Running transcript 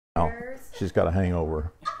now. She's got a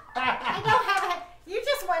hangover. I don't have a... You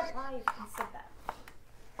just went live and said that.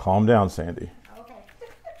 Calm down, Sandy. Okay.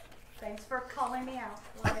 Thanks for calling me out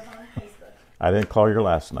live on Facebook. I didn't call your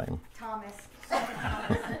last name. Thomas.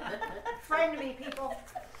 Thomas. Friend me, people.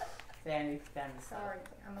 Sandy. Sorry,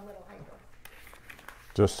 I'm a little hyper.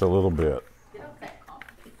 Just a little bit. Get off that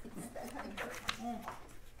coffee.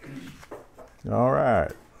 All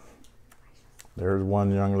right. There's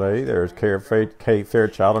one young lady. There's Kay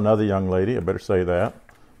Fairchild, another young lady. I better say that.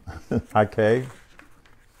 Hi, Kay.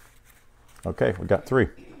 Okay, we got 3.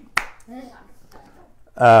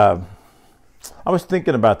 I was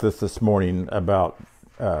thinking about this morning about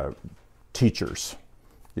teachers,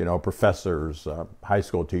 professors, high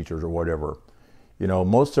school teachers or whatever.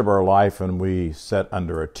 Most of our life when we sit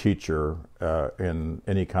under a teacher in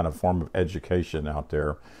any kind of form of education out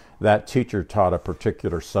there, that teacher taught a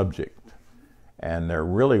particular subject. And there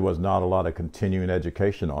really was not a lot of continuing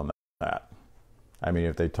education on that. I mean,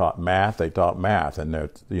 if they taught math, they taught math. And they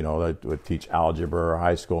would teach algebra or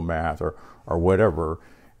high school math or whatever.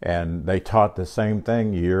 And they taught the same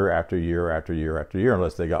thing year after year after year after year,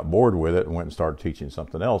 unless they got bored with it and went and started teaching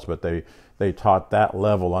something else. But they taught that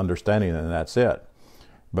level of understanding, and that's it.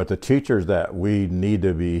 But the teachers that we need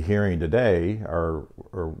to be hearing today are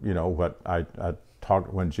what I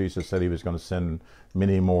talked when Jesus said he was going to send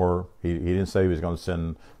many more. He didn't say he was going to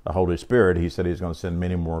send the Holy Spirit. He said he was going to send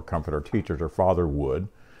many more comforter teachers, or Father would.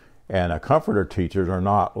 And a comforter teachers are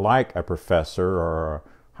not like a professor or a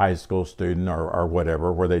high school student or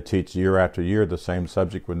whatever, where they teach year after year the same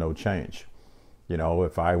subject with no change.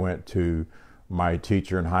 If I went to my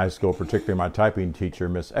teacher in high school, particularly my typing teacher,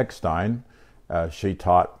 Miss Eckstein, she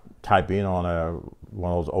taught typing on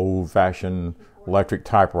one of those old-fashioned electric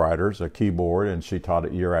typewriters, a keyboard, and she taught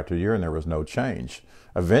it year after year, and there was no change.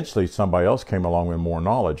 Eventually, somebody else came along with more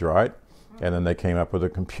knowledge, right? And then they came up with the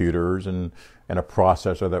computers and a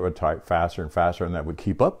processor that would type faster and faster, and that would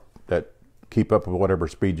keep up with whatever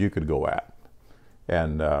speed you could go at.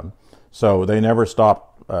 And so they never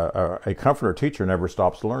stopped. A comforter teacher never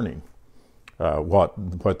stops learning.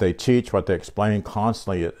 What they teach, what they explain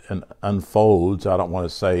constantly, it unfolds. I don't want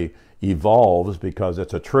to say evolves, because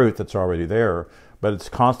it's a truth that's already there, but it's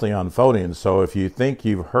constantly unfolding. So if you think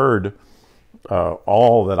you've heard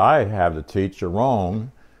all that I have to teach, you're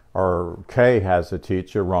wrong, or Kay has to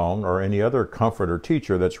teach, you're wrong, or any other comforter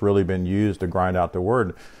teacher that's really been used to grind out the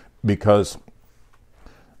word, because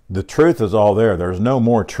the truth is all there. There's no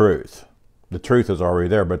more truth. The truth is already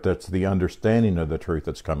there, but that's the understanding of the truth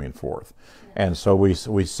that's coming forth. And so we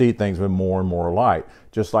see things with more and more light.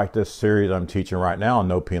 Just like this series I'm teaching right now on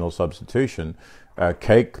no penal substitution.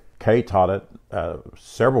 Kay taught it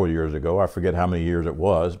several years ago. I forget how many years it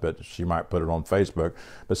was, but she might put it on Facebook.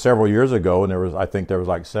 But several years ago, and I think there was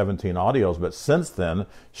like 17 audios. But since then,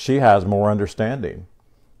 she has more understanding.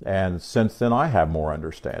 And since then, I have more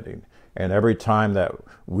understanding. And every time that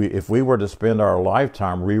if we were to spend our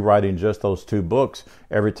lifetime rewriting just those 2 books,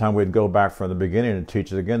 every time we'd go back from the beginning and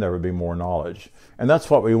teach it again, there would be more knowledge. And that's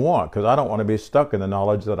what we want, because I don't want to be stuck in the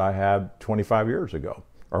knowledge that I had 25 years ago,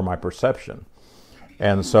 or my perception.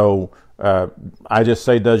 And so I just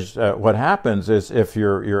say, what happens is, if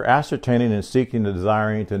you're ascertaining and seeking and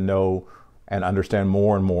desiring to know and understand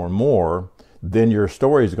more and more and more, then your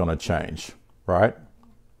story is going to change, right?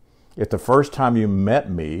 If the first time you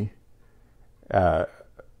met me,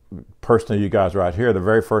 personally, you guys right here, the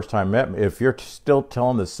very first time you met me, if you're still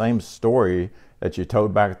telling the same story that you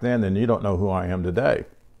told back then you don't know who I am today,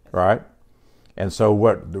 right? And so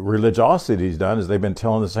what religiosity's done is they've been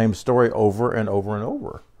telling the same story over and over and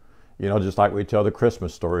over. Just like we tell the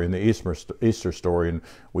Christmas story and the Easter story, and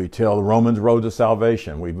we tell the Romans Road to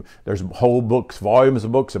Salvation. There's whole books, volumes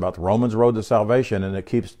of books about the Romans Road to Salvation, and it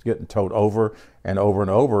keeps getting told over and over and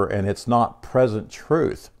over, and it's not present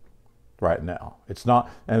truth right now. It's not,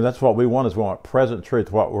 and that's what we want, is we want present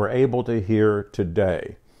truth, what we're able to hear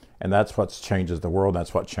today. And that's what changes the world,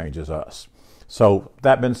 that's what changes us. So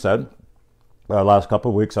that being said, last couple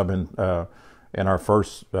of weeks I've been in our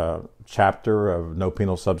first chapter of No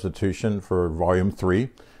Penal Substitution for Volume 3.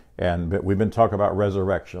 And we've been talking about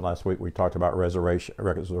resurrection. Last week we talked about resurrection.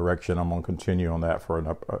 I'm going to continue on that for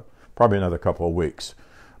probably another couple of weeks.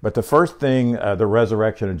 But the first thing the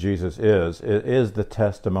resurrection of Jesus is the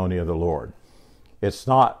testimony of the Lord. It's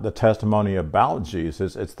not the testimony about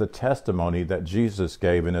Jesus, it's the testimony that Jesus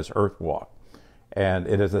gave in his earth walk. And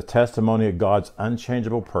it is a testimony of God's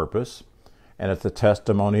unchangeable purpose, and it's a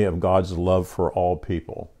testimony of God's love for all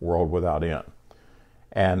people, world without end.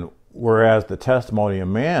 And whereas the testimony of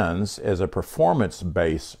man's is a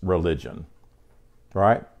performance-based religion,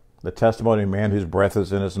 right? The testimony of man whose breath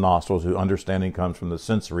is in his nostrils, whose understanding comes from the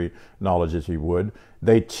sensory knowledge, as he would.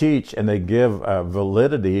 They teach and they give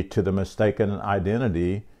validity to the mistaken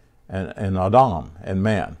identity in Adam and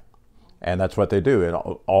man. And that's what they do. In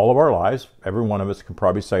all of our lives, every one of us can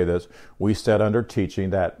probably say this, we sat under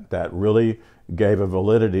teaching that really gave a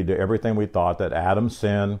validity to everything we thought, that Adam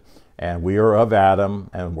sinned, and we are of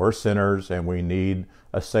Adam, and we're sinners, and we need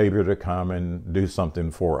a Savior to come and do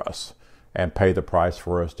something for us and pay the price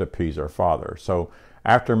for us to appease our Father. So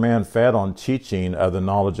after man fed on teaching of the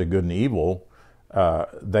knowledge of good and evil,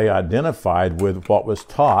 they identified with what was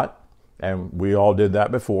taught. And we all did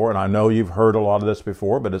that before, and I know you've heard a lot of this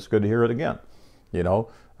before, but it's good to hear it again. You know,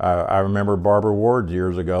 I remember Barbara Ward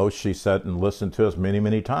years ago, she sat and listened to us many,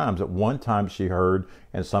 many times. At one time she heard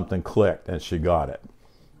and something clicked and she got it.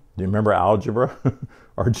 Do you remember algebra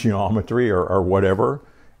or geometry or whatever?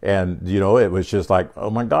 And, you know, it was just like,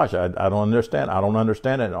 oh my gosh, I don't understand. I don't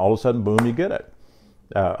understand it. And all of a sudden, boom, you get it.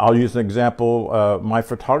 I'll use an example, my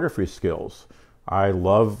photography skills. I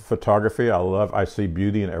love photography. I see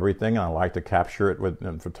beauty in everything, and I like to capture it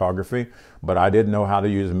in photography, but I didn't know how to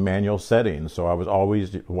use manual settings. So I was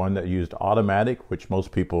always one that used automatic, which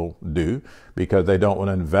most people do because they don't want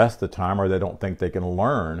to invest the time or they don't think they can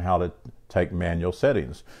learn how to take manual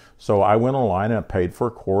settings. So I went online and I paid for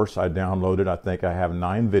a course. I downloaded, I think I have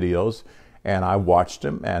 9 videos, and I watched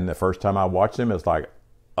them. And the first time I watched them, it's like,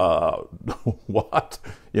 what?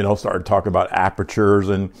 You know, started talking about apertures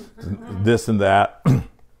and this and that.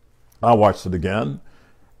 I watched it again,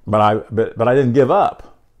 but I didn't give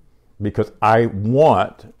up because I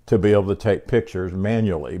want to be able to take pictures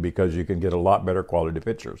manually because you can get a lot better quality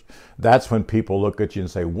pictures. That's when people look at you and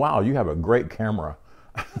say, wow, you have a great camera.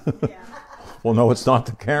 Yeah. Well, no, it's not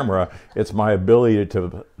the camera. It's my ability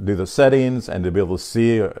to do the settings and to be able to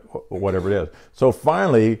see whatever it is. So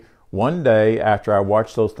finally, one day after I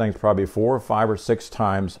watched those things probably 4 or 5 or 6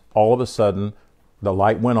 times, all of a sudden the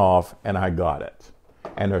light went off and I got it.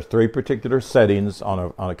 And there's 3 particular settings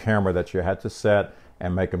on a camera that you had to set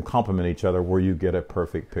and make them complement each other where you get a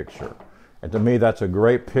perfect picture. And to me, that's a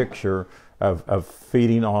great picture of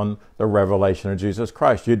feeding on the revelation of Jesus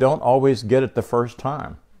Christ. You don't always get it the first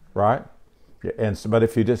time, right? And so, but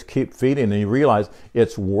if you just keep feeding and you realize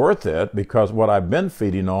it's worth it because what I've been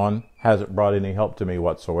feeding on hasn't brought any help to me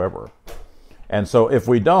whatsoever. And so if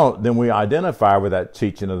we don't, then we identify with that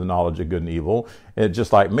teaching of the knowledge of good and evil. It's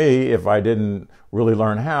just like me, if I didn't really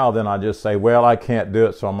learn how, then I just say, well, I can't do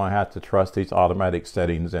it, so I'm going to have to trust these automatic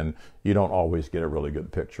settings, and you don't always get a really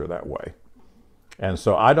good picture that way. And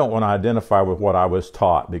so I don't want to identify with what I was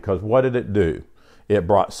taught, because what did it do? It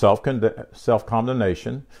brought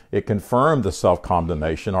self-condemnation. It confirmed the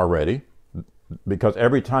self-condemnation already, because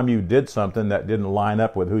every time you did something that didn't line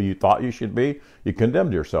up with who you thought you should be, you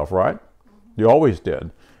condemned yourself, right? You always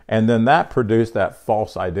did. And then that produced that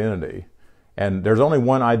false identity. And there's only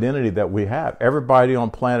one identity that we have. Everybody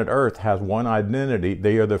on planet Earth has one identity.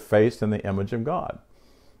 They are the face and the image of God.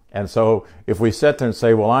 And so if we sit there and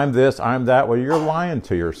say, well, I'm this, I'm that, well, you're lying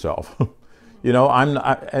to yourself. You know,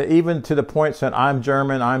 even to the point saying I'm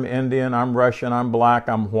German, I'm Indian, I'm Russian, I'm black,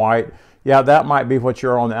 I'm white. Yeah, that might be what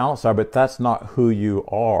you're on the outside, but that's not who you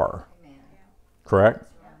are. Amen. Correct?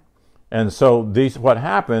 Yeah. And so what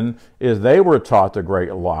happened is they were taught the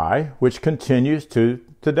great lie, which continues to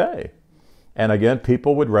today. And again,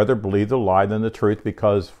 people would rather believe the lie than the truth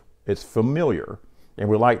because it's familiar. And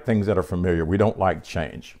we like things that are familiar. We don't like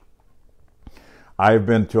change. I've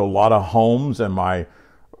been to a lot of homes in my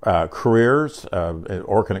careers,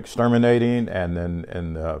 organ exterminating, and then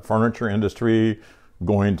in the furniture industry,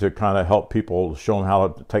 going to kind of help people, show them how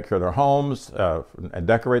to take care of their homes and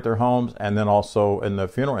decorate their homes, and then also in the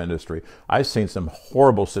funeral industry. I've seen some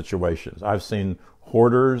horrible situations. I've seen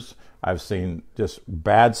hoarders. I've seen just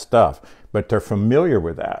bad stuff, but they're familiar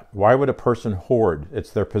with that. Why would a person hoard? It's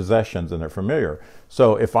their possessions and they're familiar.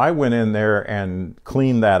 So if I went in there and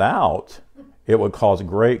cleaned that out, it would cause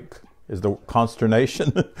great, is the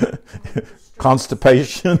consternation,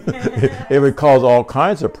 constipation. It would cause all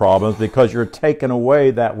kinds of problems because you're taking away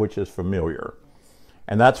that which is familiar.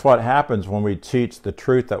 And that's what happens when we teach the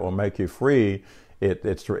truth that will make you free.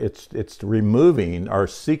 It's removing or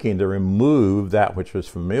seeking to remove that which was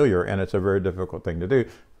familiar, and it's a very difficult thing to do.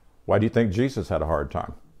 Why do you think Jesus had a hard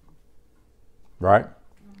time? Right?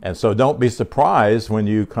 And so don't be surprised when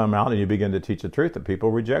you come out and you begin to teach the truth that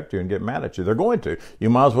people reject you and get mad at you. They're going to. You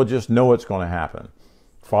might as well just know what's going to happen.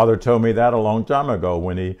 Father told me that a long time ago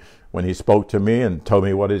when he spoke to me and told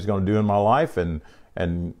me what he's going to do in my life and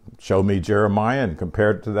showed me Jeremiah and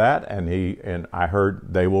compared it to that, and I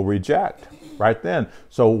heard they will reject right then.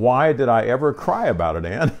 So why did I ever cry about it,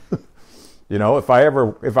 Ann? You know, if I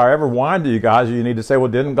ever whine to you guys, you need to say,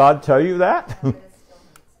 well, didn't God tell you that?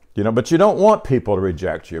 You know, but you don't want people to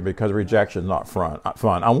reject you because rejection is not fun.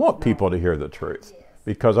 I want people to hear the truth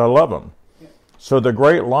because I love them. So the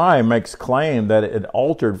great lie makes claim that it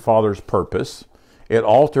altered Father's purpose. It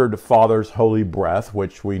altered Father's holy breath,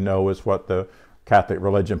 which we know is what the Catholic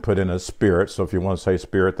religion put in as spirit. So if you want to say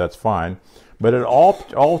spirit, that's fine. But it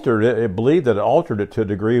altered it. It believed that it altered it to a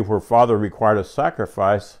degree where Father required a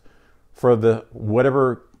sacrifice for the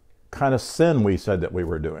whatever kind of sin we said that we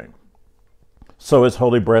were doing. So his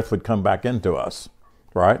holy breath would come back into us,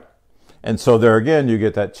 right? And so there again, you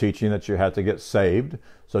get that teaching that you had to get saved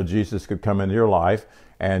so Jesus could come into your life.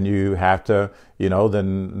 And you have to, you know,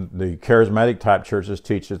 then the charismatic type churches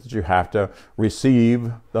teach us that you have to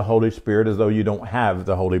receive the Holy Spirit as though you don't have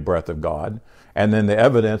the holy breath of God. And then the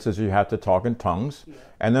evidence is you have to talk in tongues.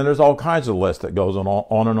 And then there's all kinds of lists that goes on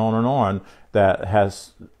and on and on that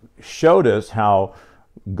has showed us how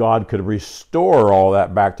God could restore all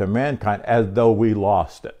that back to mankind as though we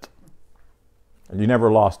lost it. And you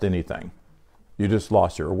never lost anything. You just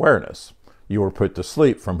lost your awareness. You were put to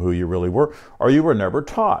sleep from who you really were, or you were never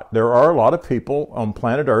taught. There are a lot of people on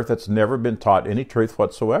planet Earth that's never been taught any truth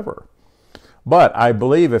whatsoever. But I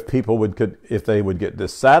believe if people if they would get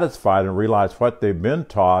dissatisfied and realize what they've been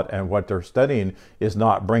taught and what they're studying is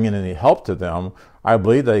not bringing any help to them, I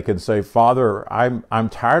believe they can say, Father, I'm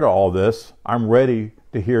tired of all this. I'm ready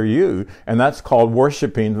to hear you. And that's called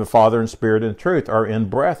worshiping the Father in spirit and truth, or in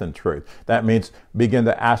breath and truth. That means begin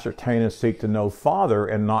to ascertain and seek to know Father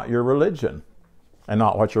and not your religion and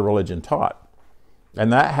not what your religion taught.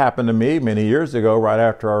 And that happened to me many years ago, right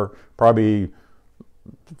after probably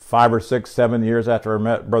 5 or 6, 7 years after I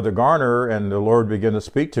met Brother Garner, and the Lord began to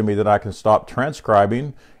speak to me that I can stop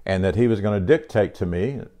transcribing and that he was going to dictate to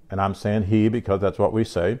me. And I'm saying he because that's what we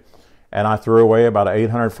say. And I threw away about an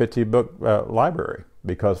 850 book library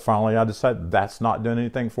because finally I decided that's not doing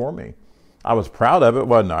anything for me. I was proud of it,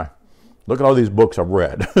 wasn't I? Look at all these books I've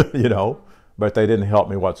read, you know, but they didn't help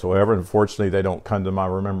me whatsoever. Unfortunately, they don't come to my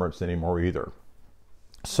remembrance anymore either.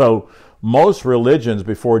 So most religions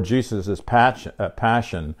before Jesus'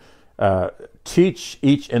 passion teach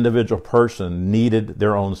each individual person needed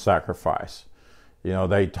their own sacrifice. You know,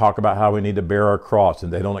 they talk about how we need to bear our cross,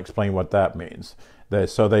 and they don't explain what that means.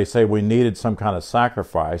 So they say we needed some kind of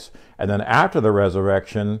sacrifice. And then after the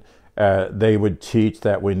resurrection, they would teach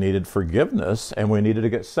that we needed forgiveness and we needed to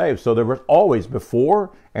get saved. So there was always,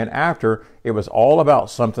 before and after, it was all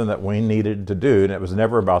about something that we needed to do, and it was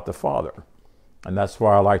never about the Father. And that's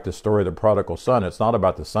why I like the story of the prodigal son. It's not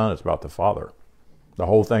about the son, it's about the Father. The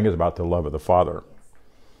whole thing is about the love of the Father.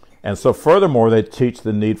 And so furthermore, they teach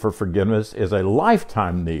the need for forgiveness is a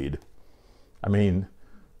lifetime need. I mean,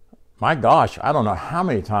 my gosh, I don't know how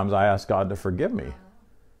many times I asked God to forgive me.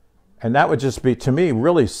 And that would just be, to me,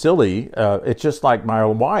 really silly. It's just like my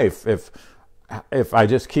wife. If I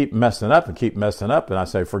just keep messing up and I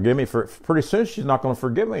say, forgive me, pretty soon she's not going to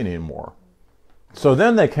forgive me anymore. So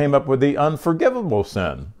then they came up with the unforgivable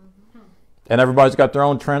sin. And everybody's got their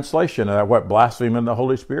own translation of what blaspheming the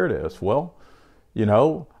Holy Spirit is. Well, you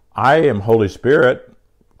know, I am Holy Spirit,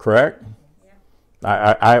 correct?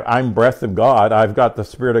 I'm breath of God. I've got the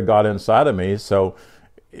Spirit of God inside of me. So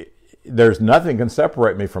there's nothing can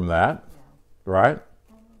separate me from that, right?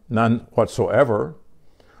 None whatsoever.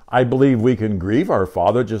 I believe we can grieve our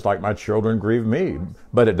Father just like my children grieve me,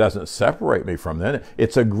 but it doesn't separate me from them.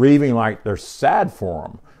 It's a grieving like they're sad for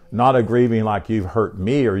them, not a grieving like you've hurt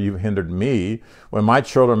me or you've hindered me. When my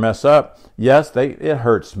children mess up, yes, it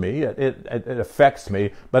hurts me, it affects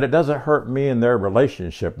me, but it doesn't hurt me in their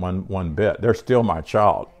relationship one bit. They're still my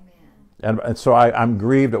child. And so I'm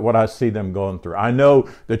grieved at what I see them going through. I know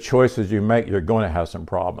the choices you make, you're going to have some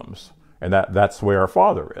problems. And that's where our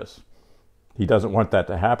Father is. He doesn't want that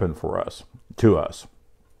to happen to us.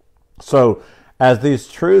 So as these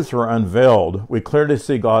truths were unveiled, we clearly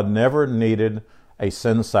see God never needed a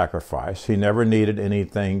sin sacrifice. He never needed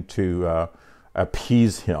anything to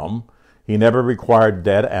appease him. He never required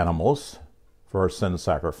dead animals for a sin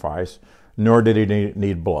sacrifice, nor did he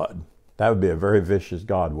need blood. That would be a very vicious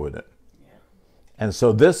God, wouldn't it? And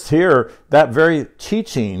so this here, that very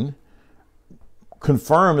teaching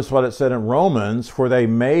confirms what it said in Romans, where they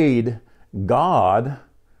made God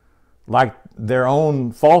like their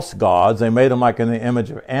own false gods. They made them like in the image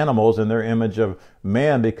of animals, in their image of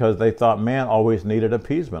man, because they thought man always needed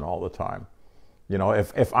appeasement all the time. You know,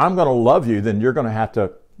 if I'm going to love you, then you're going to have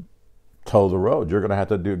to toe the road. You're going to have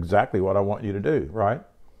to do exactly what I want you to do, right?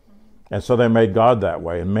 And so they made God that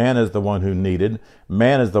way. And man is the one who needed.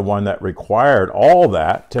 Man is the one that required all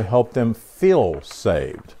that to help them feel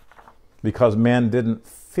saved. Because man didn't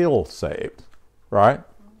feel saved, right?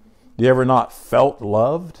 You ever not felt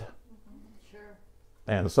loved? Sure.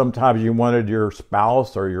 And sometimes you wanted your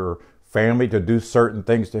spouse or your family to do certain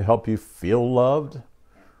things to help you feel loved.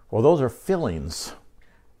 Well, those are feelings.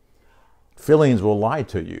 Feelings will lie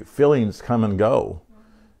to you. Feelings come and go.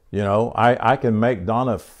 You know, I can make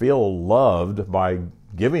Donna feel loved by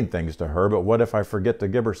giving things to her, but what if I forget to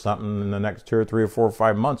give her something in the next 2 or 3 or 4 or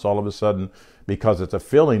 5 months? All of a sudden, because it's a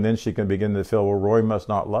feeling, then she can begin to feel, well, Roy must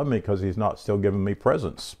not love me because he's not still giving me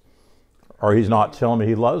presents, or he's not telling me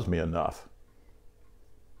he loves me enough.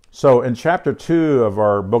 So in chapter 2 of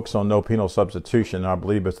our books on no penal substitution, I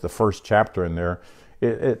believe it's the first chapter in there,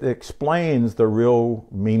 it explains the real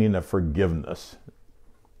meaning of forgiveness.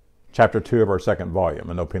 Chapter 2 of our second volume,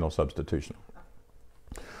 a no penal substitution.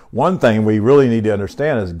 One thing we really need to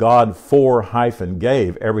understand is God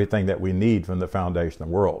gave everything that we need from the foundation of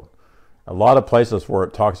the world. A lot of places where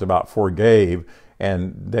it talks about forgave,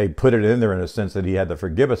 and they put it in there in a sense that he had to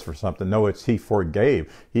forgive us for something. No, it's he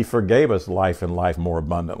forgave. He forgave us life and life more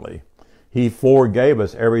abundantly. He forgave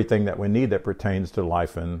us everything that we need that pertains to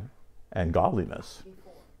life and godliness.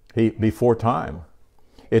 Before time.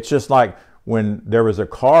 It's just like when there was a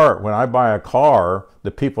car, when I buy a car,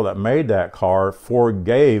 the people that made that car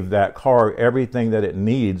forgave that car everything that it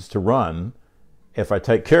needs to run, if I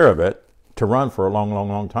take care of it, to run for a long, long,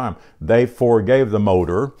 long time. They forgave the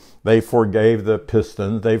motor, they forgave the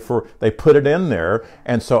pistons, they put it in there,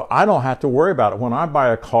 and so I don't have to worry about it. When I buy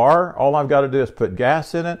a car, all I've got to do is put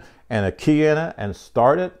gas in it and a key in it and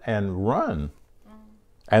start it and run.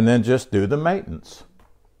 And then just do the maintenance.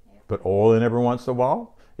 Put oil in every once in a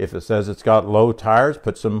while. If it says it's got low tires,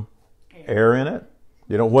 put some air in it,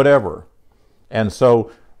 whatever. And so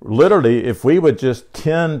literally, if we would just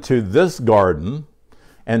tend to this garden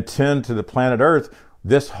and tend to the planet Earth,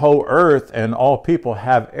 this whole earth and all people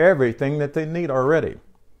have everything that they need already.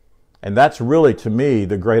 And that's really, to me,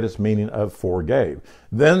 the greatest meaning of forgave.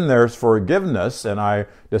 Then there's forgiveness, and I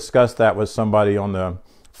discussed that with somebody on the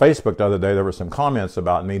Facebook the other day. There were some comments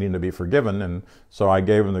about needing to be forgiven, and so I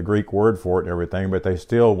gave them the Greek word for it and everything, but they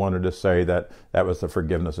still wanted to say that that was the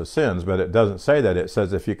forgiveness of sins. But it doesn't say that. It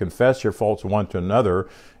says if you confess your faults one to another,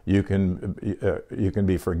 you can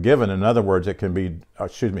be forgiven. In other words, it can be,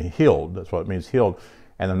 healed. That's what it means, healed.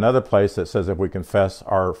 And another place that says if we confess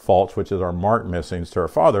our faults, which is our mark missings, to our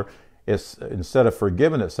Father, it's, instead of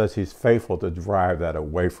forgiven, it says he's faithful to drive that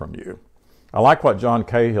away from you. I like what John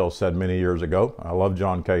Cahill said many years ago. I love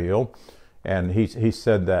John Cahill. And he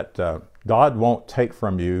said that God won't take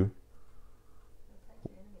from you,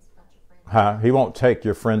 he won't take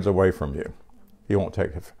your friends away from you. He won't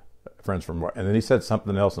take friends from, and then he said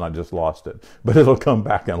something else and I just lost it. But it'll come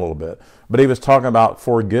back in a little bit. But he was talking about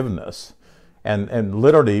forgiveness. And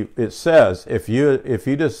literally it says, if you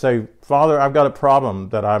just say, Father, I've got a problem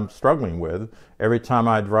that I'm struggling with every time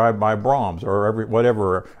I drive by Brahms or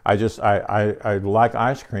whatever, I like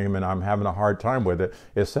ice cream and I'm having a hard time with it.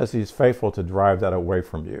 It says he's faithful to drive that away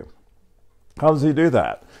from you. How does he do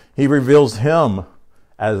that? He reveals him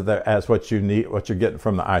as what you need, what you're getting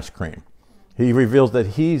from the ice cream. He reveals that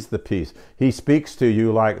he's the peace. He speaks to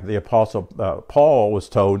you like the Apostle Paul was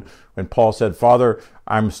told when Paul said, Father,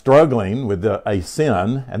 I'm struggling with a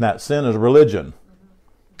sin, and that sin is religion.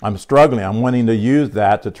 I'm struggling. I'm wanting to use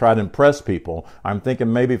that to try to impress people. I'm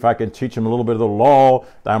thinking maybe if I can teach them a little bit of the law,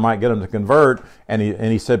 that I might get them to convert. And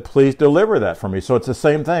he said, please deliver that for me. So it's the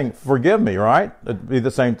same thing. Forgive me, right? It'd be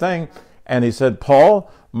the same thing. And he said,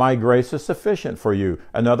 Paul, my grace is sufficient for you.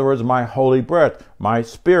 In other words, my holy breath, my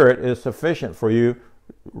spirit is sufficient for you.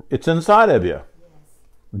 It's inside of you.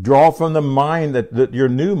 Yes. Draw from the mind that your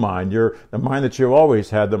new mind, the mind that you've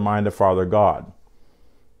always had, the mind of Father God.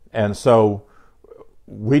 And so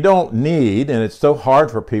we don't need, and it's so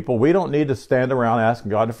hard for people, we don't need to stand around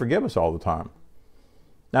asking God to forgive us all the time.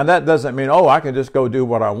 Now that doesn't mean, I can just go do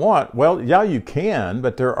what I want. Well, yeah, you can,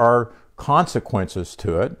 but there are consequences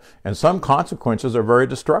to it, and some consequences are very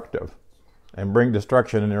destructive and bring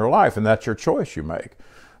destruction in your life, and that's your choice you make.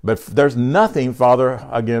 But there's nothing Father,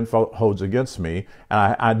 again, holds against me,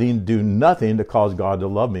 and I need to do nothing to cause God to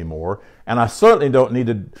love me more, and I certainly don't need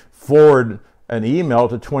to forward an email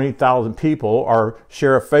to 20,000 people or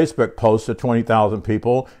share a Facebook post to 20,000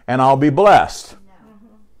 people, and I'll be blessed.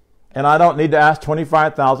 And I don't need to ask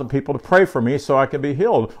 25,000 people to pray for me so I can be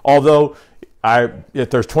healed. Although, if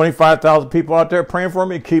there's 25,000 people out there praying for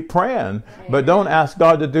me, keep praying. But don't ask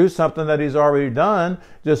God to do something that he's already done.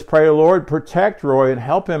 Just pray, Lord, protect Roy and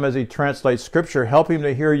help him as he translates Scripture. Help him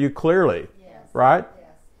to hear you clearly. Yes. Right? Yes.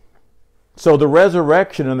 So the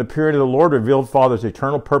resurrection and the period of the Lord revealed Father's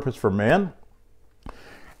eternal purpose for man.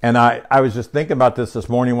 And I was just thinking about this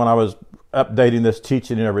morning when I was updating this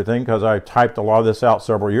teaching and everything because I typed a lot of this out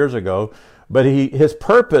several years ago. But his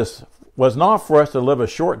purpose was not for us to live a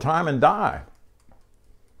short time and die.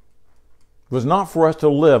 It was not for us to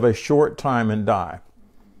live a short time and die.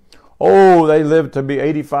 Oh, they lived to be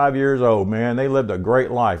 85 years old, man. They lived a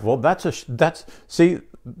great life. Well, that's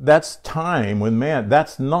time with man.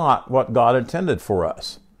 That's not what God intended for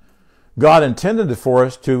us. God intended it for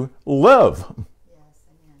us to live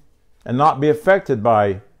and not be affected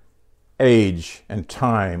by age and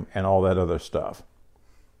time and all that other stuff.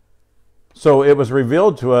 So it was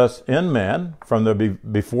revealed to us in man from the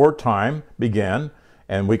before time began,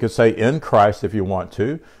 and we could say in Christ if you want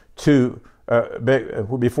to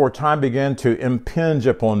before time began to impinge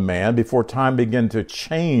upon man, before time began to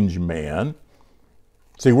change man.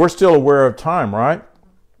 See, we're still aware of time, right?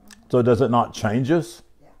 So does it not change us?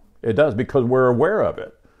 It does, because we're aware of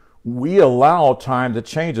it. We allow time to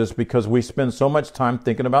change us because we spend so much time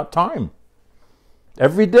thinking about time.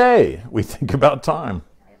 Every day we think about time.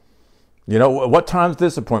 You know, what time's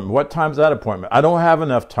this appointment? What time's that appointment? I don't have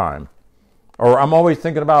enough time. Or I'm always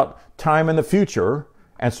thinking about time in the future,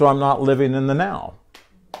 and so I'm not living in the now.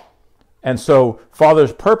 And so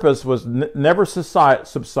Father's purpose was never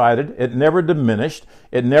subsided. It never diminished.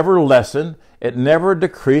 It never lessened. It never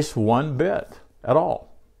decreased one bit at all.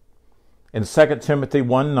 In 2 Timothy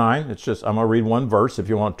 1:9, it's just, I'm going to read one verse. If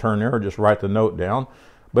you want to turn there or just write the note down.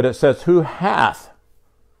 But it says, who hath,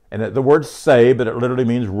 and the word saved, but it literally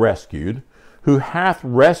means rescued. Who hath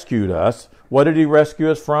rescued us. What did he rescue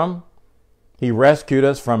us from? He rescued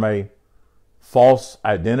us from a false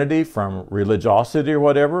identity, from religiosity or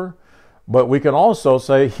whatever. But we can also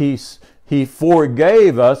say he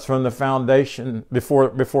forgave us from the foundation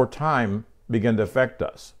before time began to affect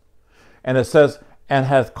us. And it says, and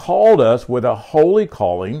hath called us with a holy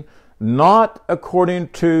calling, not according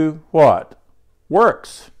to what?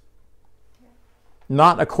 Works.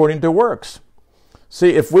 Not according to works.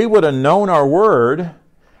 See, if we would have known our word,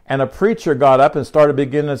 and a preacher got up and started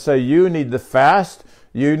beginning to say, you need to fast,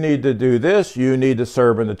 you need to do this, you need to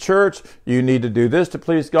serve in the church, you need to do this to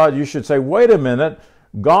please God, you should say, wait a minute,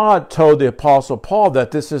 God told the Apostle Paul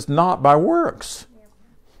that this is not by works.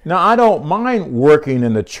 Now, I don't mind working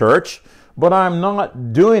in the church, but I'm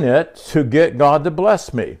not doing it to get God to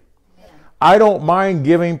bless me. I don't mind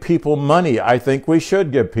giving people money. I think we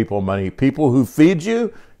should give people money. People who feed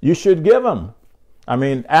you, you should give them. I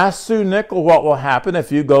mean, ask Sue Nickel what will happen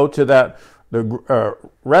if you go to the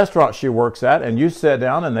restaurant she works at and you sit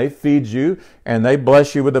down and they feed you and they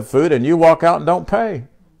bless you with the food and you walk out and don't pay.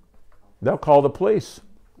 They'll call the police.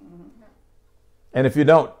 And if you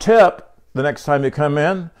don't tip the next time you come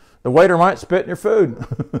in, the waiter might spit in your food.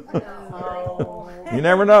 You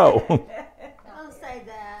never know. Don't say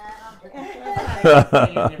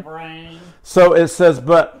that. So it says,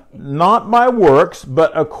 but not by works,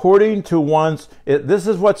 but according to one's... this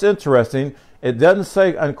is what's interesting. It doesn't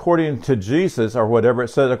say according to Jesus or whatever. It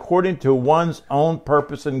says according to one's own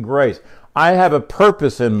purpose and grace. I have a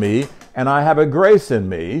purpose in me, and I have a grace in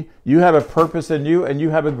me. You have a purpose in you, and you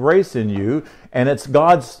have a grace in you. And it's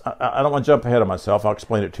God's... I don't want to jump ahead of myself. I'll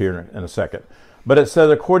explain it to you in a second. But it says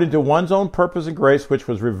according to one's own purpose and grace, which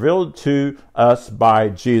was revealed to us by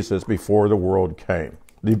Jesus before the world came.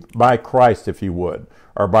 By Christ, if you would,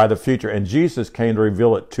 or by the future. And Jesus came to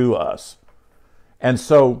reveal it to us. And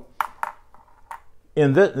so,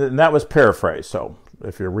 and that was paraphrased, so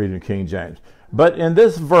if you're reading King James. But in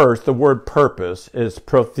this verse, the word purpose is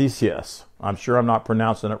prothesis. I'm sure I'm not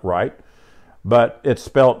pronouncing it right, but it's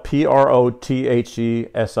spelled Prothesis,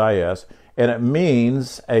 and it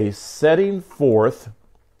means a setting forth,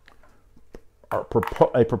 or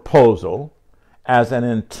a proposal, as an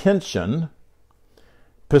intention.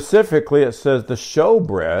 Specifically, it says the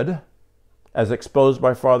showbread as exposed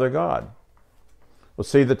by Father God. Well,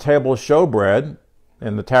 see, the table of showbread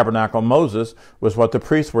in the tabernacle of Moses was what the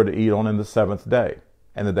priests were to eat on in the seventh day,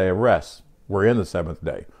 and the day of rest. We're in the seventh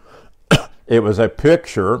day. It was a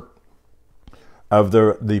picture of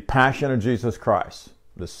the passion of Jesus Christ.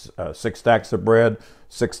 This 6 stacks of bread,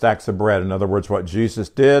 6 stacks of bread. In other words, what Jesus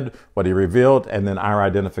did, what he revealed, and then our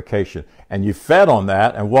identification. And you fed on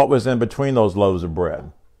that, and what was in between those loaves of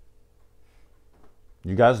bread?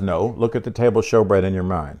 You guys know. Look at the table of showbread in your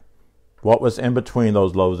mind. What was in between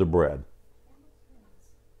those loaves of bread?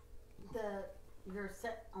 You're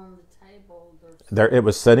set on the table. There, it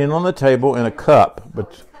was sitting on the table in a cup.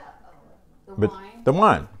 But wine. The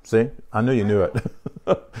wine. See? I knew you knew it.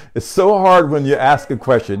 It's so hard when you ask a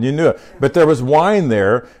question. You knew it. But there was wine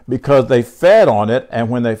there because they fed on it. And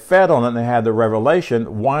when they fed on it and they had the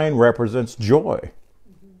revelation, wine represents joy.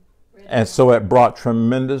 And so it brought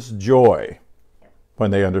tremendous joy when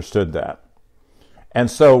they understood that. And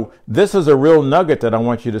so this is a real nugget that I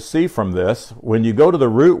want you to see from this. When you go to the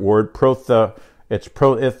root word, it's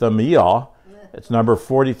proithemia, it's number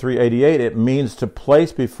 4388. It means to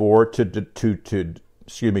place before, to determine,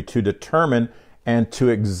 and to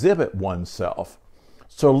exhibit oneself.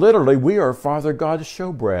 So literally, we are Father God's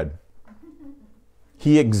showbread.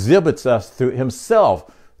 He exhibits us through himself.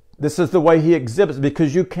 This is the way he exhibits,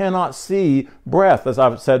 because you cannot see breath, as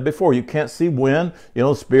I've said before. You can't see wind. You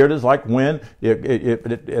know, spirit is like wind.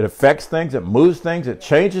 It affects things. It moves things. It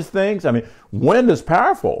changes things. I mean, wind is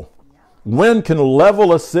powerful. Wind can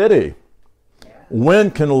level a city.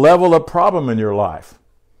 Wind can level a problem in your life.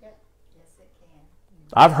 Yes, it can.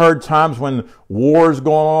 I've heard times when wars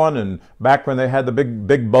going on, and back when they had the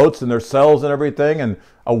big boats and their sails and everything, and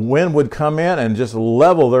a wind would come in and just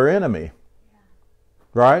level their enemy.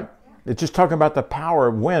 Right? It's just talking about the power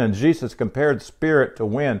of wind. And Jesus compared spirit to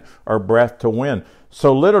wind, or breath to wind.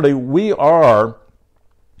 So literally, we are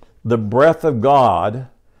the breath of God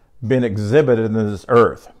being exhibited in this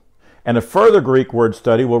earth. And a further Greek word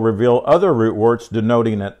study will reveal other root words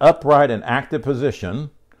denoting an upright and active position,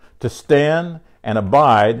 to stand and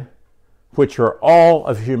abide, which are all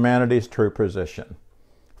of humanity's true position.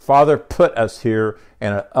 Father put us here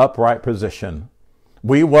in an upright position.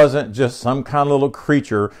 We wasn't just some kind of little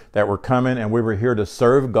creature that were coming, and we were here to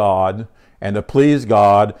serve God and to please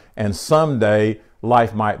God, and someday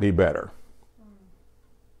life might be better.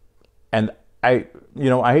 And I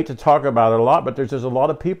hate to talk about it a lot, but there's just a lot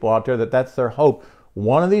of people out there that's their hope.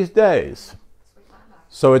 One of these days.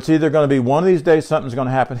 So it's either going to be one of these days something's going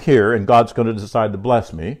to happen here and God's going to decide to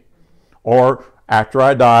bless me, or after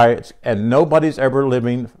I die, and nobody's ever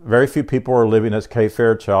living, very few people are living as Kathy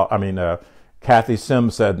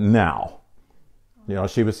Sims said, now. You know,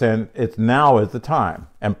 she was saying it's now is the time.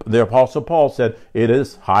 And the Apostle Paul said it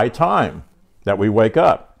is high time that we wake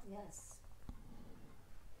up. Yes.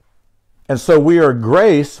 And so we were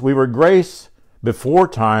grace before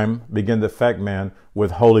time began to affect man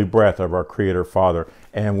with holy breath of our Creator Father.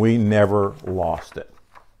 And we never lost it.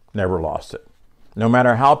 Never lost it. No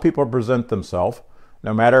matter how people present themselves,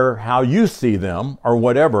 no matter how you see them or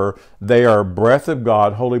whatever, they are breath of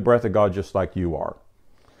God, holy breath of God, just like you are.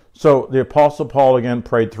 So the Apostle Paul again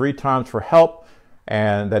prayed 3 times for help,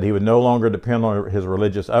 and that he would no longer depend on his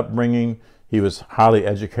religious upbringing. He was highly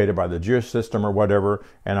educated by the Jewish system or whatever.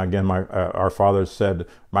 And again, our Father said,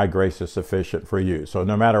 my grace is sufficient for you. So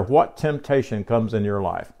no matter what temptation comes in your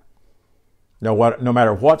life, no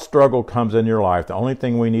matter what struggle comes in your life, the only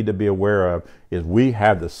thing we need to be aware of is we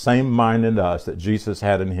have the same mind in us that Jesus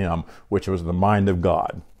had in him, which was the mind of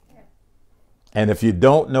God. And if you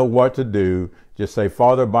don't know what to do, just say,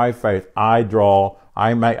 Father, by faith,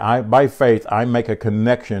 by faith, I make a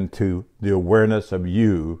connection to the awareness of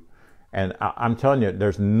you. And I'm telling you,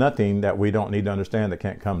 there's nothing that we don't need to understand that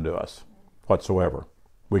can't come to us whatsoever.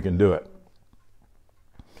 We can do it.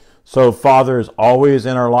 So Father is always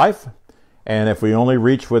in our life. And if we only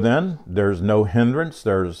reach within, there's no hindrance.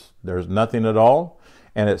 There's nothing at all.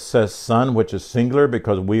 And it says Son, which is singular,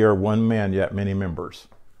 because we are one man, yet many members.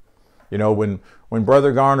 You know, when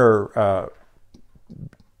Brother Garner,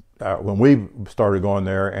 when we started going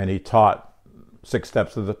there and he taught 6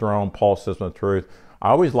 Steps to the Throne, Paul's System of Truth, I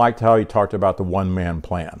always liked how he talked about the one-man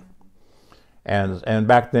plan. And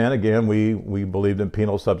back then, again, we believed in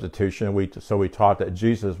penal substitution. So we taught that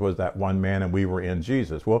Jesus was that one man and we were in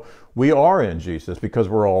Jesus. Well, we are in Jesus because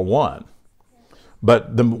we're all one.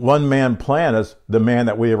 But the one-man plan is the man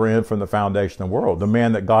that we were in from the foundation of the world, the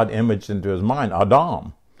man that God imaged into his mind,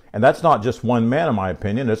 Adam. And that's not just one man, in my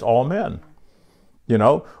opinion, it's all men. You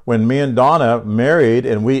know, when me and Donna married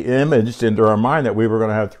and we imaged into our mind that we were going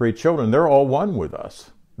to have 3 children, they're all one with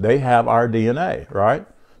us. They have our DNA, right?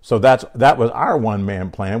 So that was our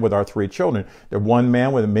one-man plan with our 3 children. They're one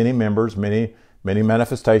man with many members, many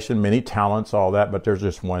manifestations, many talents, all that, but there's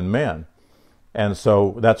just one man. And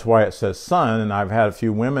so that's why it says son. And I've had a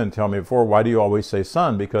few women tell me before, why do you always say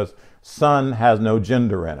son? Because son has no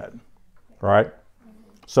gender in it, right?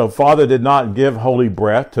 So Father did not give holy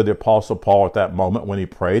breath to the Apostle Paul at that moment when he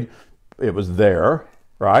prayed. It was there,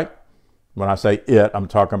 right? When I say it, I'm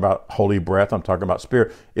talking about holy breath. I'm talking about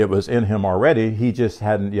spirit. It was in him already. He just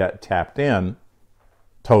hadn't yet tapped in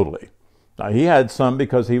totally. Now, he had some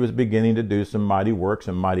because he was beginning to do some mighty works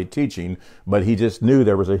and mighty teaching, but he just knew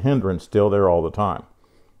there was a hindrance still there all the time,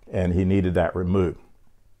 and he needed that removed.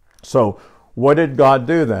 So what did God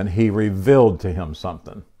do then? He revealed to him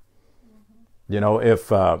something. You know,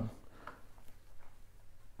 if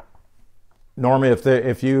normally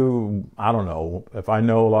if you, I don't know, if I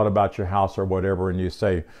know a lot about your house or whatever, and you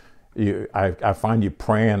say, I find you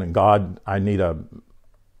praying, and God, I need a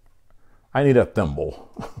I need a thimble.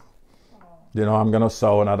 I'm going to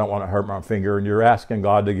sew and I don't want to hurt my finger. And you're asking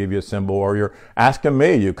God to give you a thimble, or you're asking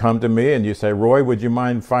me. You come to me and you say, Roy, would you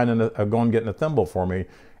mind going and getting a thimble for me?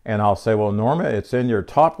 And I'll say, well, Norma, it's in your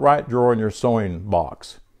top right drawer in your sewing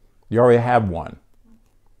box. You already have one.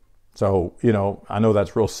 So, I know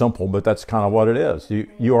that's real simple, but that's kind of what it is.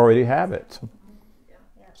 You already have it.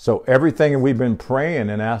 So everything we've been praying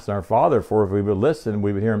and asking our Father for, if we would listen,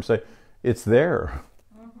 we would hear him say, it's there.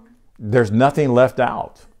 There's nothing left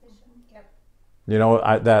out.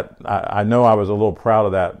 I know I was a little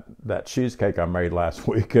proud of that cheesecake I made last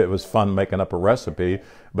week. It was fun making up a recipe.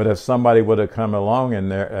 But if somebody would have come along in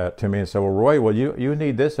there to me and said, well, Roy, well, you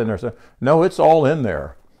need this in there. So, no, it's all in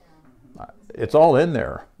there. It's all in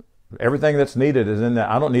there. Everything that's needed is in there.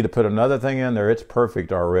 I don't need to put another thing in there. It's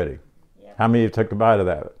perfect already. Yep. How many of you took a bite of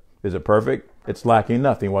that? Is it perfect? It's lacking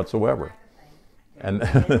nothing whatsoever. And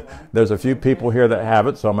there's a few people here that have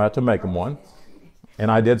it, so I'm going to have to make them one. And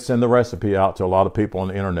I did send the recipe out to a lot of people on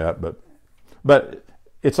the internet, but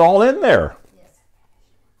it's all in there. Yes.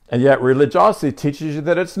 And yet religiosity teaches you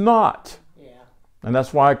that it's not. Yeah. And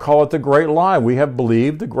that's why I call it the great lie. We have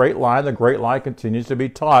believed the great lie, and the great lie continues to be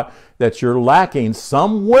taught that you're lacking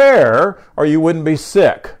somewhere or you wouldn't be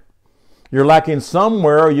sick. You're lacking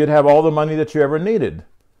somewhere or you'd have all the money that you ever needed.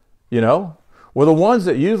 Well, the ones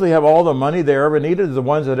that usually have all the money they ever needed are the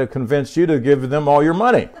ones that have convinced you to give them all your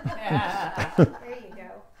money.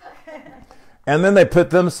 And then they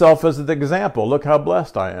put themselves as the example. Look how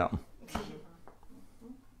blessed I am.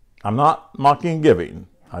 I'm not mocking giving.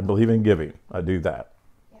 I believe in giving. I do that.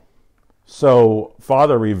 So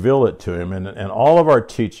Father revealed it to him. And all of our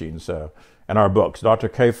teachings and our books, Dr.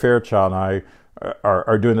 Kay Fairchild and I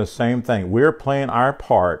are doing the same thing. We're playing our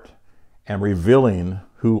part and revealing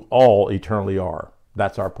who all eternally are.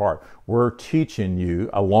 That's our part. We're teaching you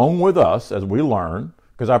along with us as we learn.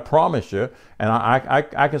 Because I promise you, and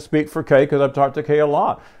I can speak for Kay because I've talked to Kay a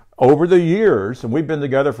lot. Over the years, and we've been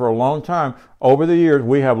together for a long time, over the years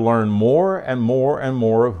we have learned more and more and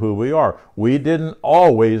more of who we are. We didn't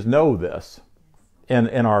always know this in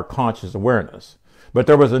our conscious awareness, but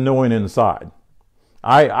there was a knowing inside.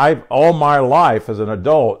 I all my life as an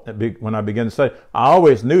adult, when I began to say, I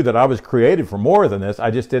always knew that I was created for more than this.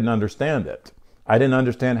 I just didn't understand it. I didn't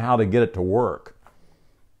understand how to get it to work.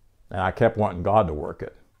 And I kept wanting God to work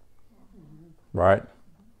it. Right?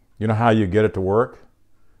 You know how you get it to work?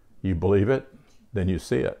 You believe it, then you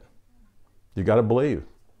see it. You got to believe,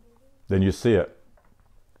 then you see it.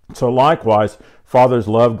 So likewise, Father's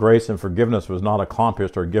love, grace, and forgiveness was not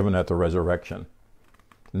accomplished or given at the resurrection.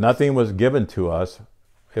 Nothing was given to us.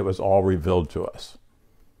 It was all revealed to us.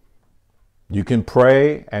 You can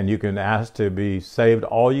pray and you can ask to be saved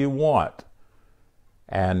all you want.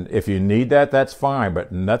 And if you need that, that's fine,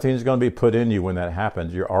 but nothing's going to be put in you when that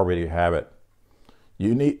happens. You already have it.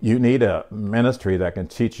 You need a ministry that can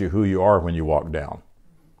teach you who you are when you walk down.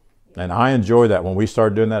 And I enjoy that. When we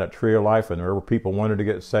started doing that at Tree of Life, and there were people wanted to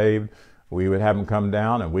get saved, we would have them come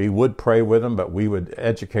down and we would pray with them, but we would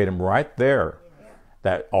educate them right there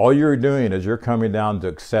that all you're doing is you're coming down to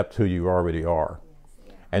accept who you already are.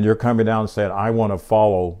 And you're coming down and saying, I want to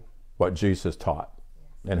follow what Jesus taught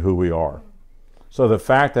and who we are. So the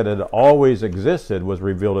fact that it always existed was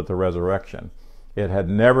revealed at the resurrection. It had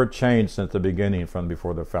never changed since the beginning, from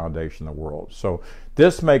before the foundation of the world. So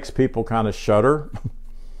this makes people kind of shudder.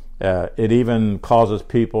 It even causes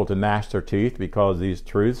people to gnash their teeth, because these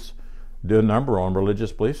truths do a number on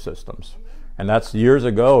religious belief systems. And that's years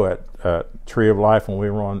ago at Tree of Life when we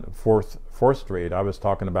were on 4th Street. I was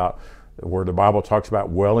talking about where the Bible talks about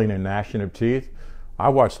wailing and gnashing of teeth. I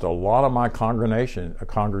watched a lot of my congregation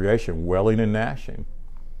wailing and gnashing.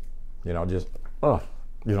 I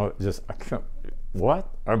can't, what?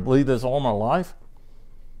 I believed this all my life?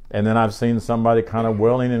 And then I've seen somebody kind of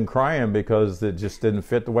wailing and crying because it just didn't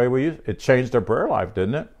fit the way we used it. It changed their prayer life,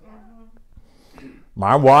 didn't it?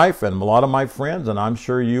 My wife and a lot of my friends, and I'm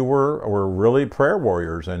sure you were really prayer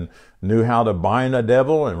warriors and knew how to bind a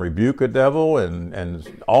devil and rebuke a devil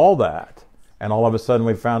and all that. And all of a sudden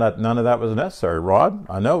we found out none of that was necessary. Rod,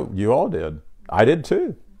 I know you all did. I did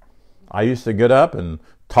too. I used to get up and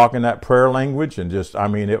talk in that prayer language and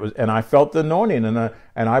and I felt the anointing, and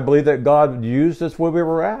I believe that God used us where we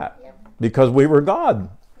were at because we were God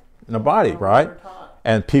in the body, right?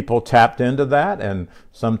 And people tapped into that and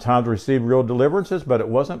sometimes received real deliverances, but it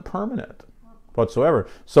wasn't permanent whatsoever.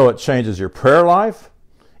 So it changes your prayer life,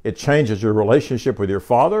 it changes your relationship with your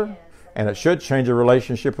Father, and it should change your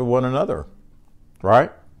relationship with one another,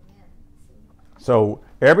 right? So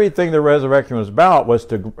everything the resurrection was about was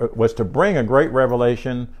to bring a great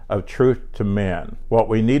revelation of truth to men. What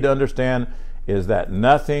we need to understand is that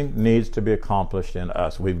nothing needs to be accomplished in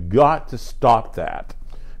us. We've got to stop that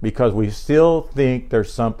because we still think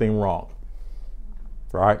there's something wrong,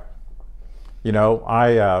 right? You know,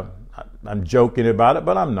 I'm joking about it,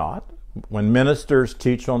 but I'm not. When ministers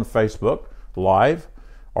teach on Facebook live,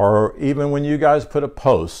 or even when you guys put a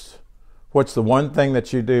post, what's the one thing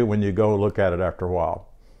that you do when you go look at it after a while?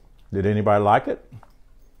 Did anybody like it?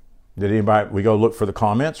 We go look for the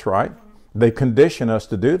comments, right? They condition us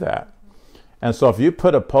to do that. And so if you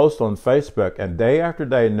put a post on Facebook and day after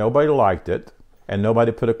day nobody liked it and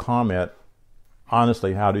nobody put a comment,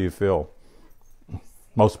 honestly, how do you feel?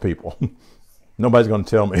 Most people. Nobody's going to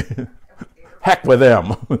tell me. Heck with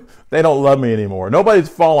them. They don't love me anymore. Nobody's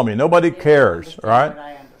following me. Nobody cares, right?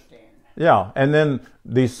 I understand. Yeah, and then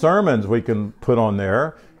these sermons we can put on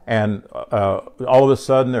there, and all of a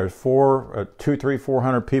sudden there's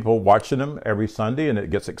 400 people watching them every Sunday, and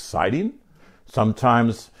it gets exciting.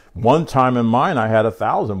 Sometimes, one time in mine, I had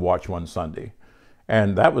 1,000 watch one Sunday,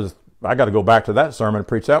 and I got to go back to that sermon and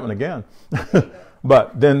preach that one again.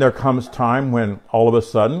 But then there comes time when all of a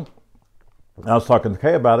sudden, I was talking to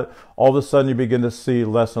Kay about it, all of a sudden you begin to see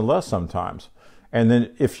less and less sometimes. And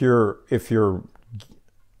then if you're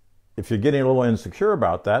getting a little insecure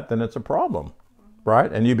about that, then it's a problem,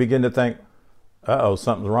 right? And you begin to think, uh-oh,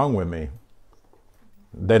 something's wrong with me.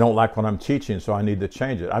 They don't like what I'm teaching, so I need to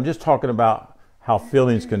change it. I'm just talking about how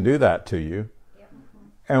feelings can do that to you.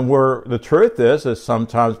 And where the truth is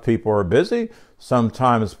sometimes people are busy,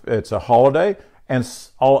 sometimes it's a holiday, and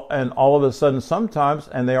all of a sudden sometimes,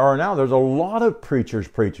 and they are now, there's a lot of preachers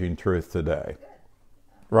preaching truth today,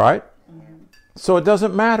 right? So it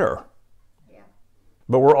doesn't matter.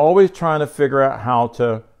 But we're always trying to figure out how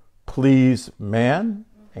to please man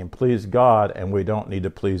and please God, and we don't need to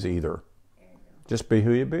please either. Just be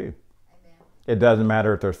who you be. It doesn't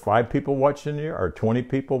matter if there's 5 people watching you or 20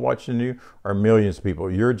 people watching you or millions of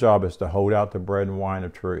people. Your job is to hold out the bread and wine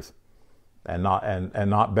of truth and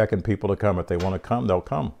not beckon people to come. If they want to come, they'll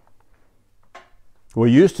come.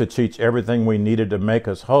 We used to teach everything we needed to make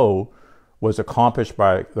us whole was accomplished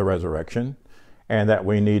by the resurrection, and that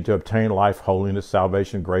we need to obtain life, holiness,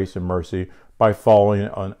 salvation, grace, and mercy by following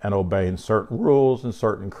and obeying certain rules and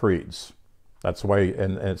certain creeds. That's the way,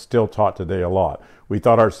 and it's still taught today a lot. We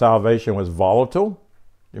thought our salvation was volatile.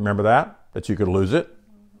 You remember that? That you could lose it.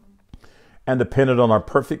 And depended on our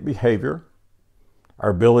perfect behavior, our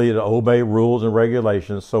ability to obey rules and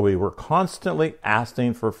regulations, so we were constantly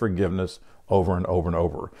asking for forgiveness over and over and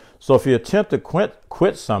over. So if you attempt to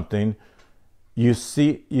quit something you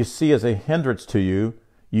see as a hindrance to you,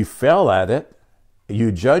 you fail at it,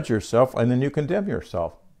 you judge yourself, and then you condemn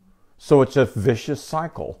yourself. So it's a vicious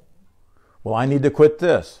cycle. Well, I need to quit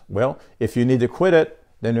this. Well, if you need to quit it,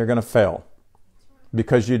 then you're going to fail.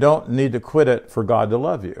 Because you don't need to quit it for God to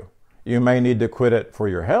love you. You may need to quit it for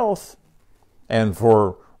your health and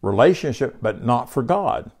for relationship, but not for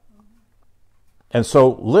God. And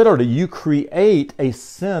so literally you create a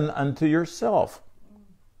sin unto yourself.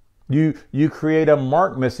 You create a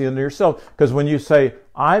mark missing unto yourself. Because when you say,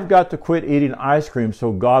 I've got to quit eating ice cream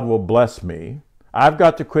so God will bless me, I've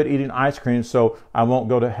got to quit eating ice cream so I won't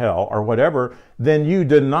go to hell or whatever, then you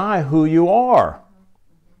deny who you are.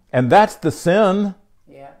 And that's the sin.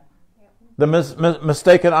 Yeah. The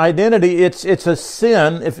mistaken identity, it's a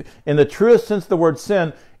sin. If in the truest sense of the word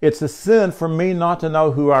sin, it's a sin for me not to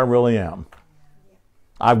know who I really am.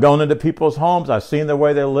 I've gone into people's homes, I've seen the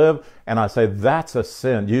way they live, and I say, that's a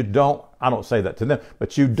sin. I don't say that to them,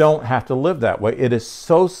 but you don't have to live that way. It is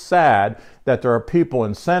so sad that there are people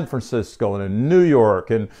in San Francisco and in New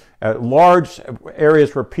York and at large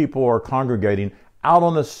areas where people are congregating out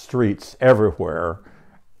on the streets everywhere,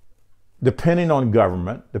 depending on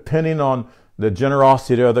government, depending on the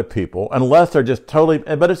generosity of other people, unless they're just totally,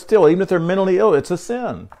 but it's still, even if they're mentally ill, it's a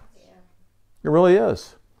sin. Yeah. It really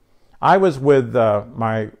is. I was with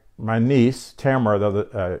my niece, Tamara,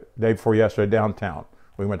 the day before yesterday downtown.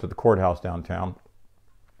 We went to the courthouse downtown.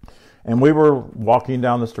 And we were walking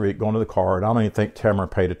down the street, going to the car, and I don't even think Tamara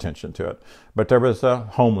paid attention to it. But there was a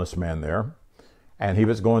homeless man there, and he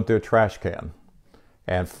was going through a trash can.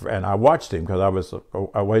 And I watched him because I was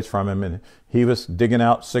away from him, and he was digging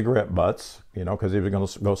out cigarette butts, because he was going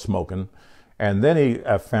to go smoking. And then he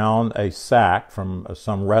found a sack from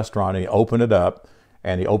some restaurant, and he opened it up.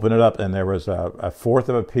 And there was a fourth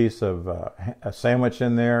of a piece of a sandwich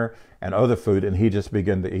in there and other food, and he just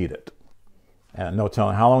began to eat it. And no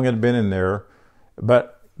telling how long it had been in there,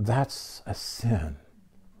 but that's a sin.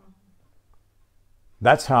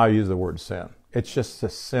 That's how I use the word sin. It's just a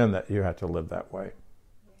sin that you have to live that way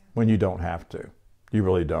when you don't have to. You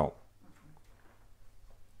really don't.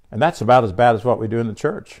 And that's about as bad as what we do in the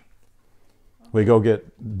church. We go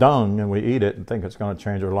get dung and we eat it and think it's going to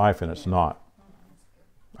change our life, and it's not.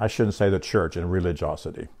 I shouldn't say the church and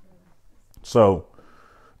religiosity. So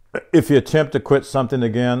if you attempt to quit something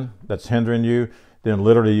again that's hindering you, then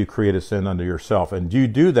literally you create a sin unto yourself. And you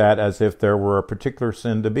do that as if there were a particular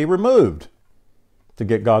sin to be removed to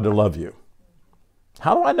get God to love you.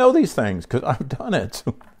 How do I know these things? Because I've done it.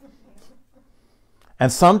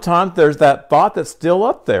 And sometimes there's that thought that's still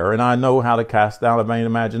up there, and I know how to cast down a vain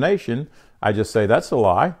imagination. I just say, that's a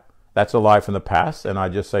lie. That's a lie from the past. And I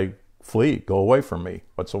just say, flee, go away from me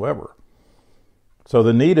whatsoever. So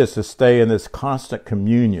the need is to stay in this constant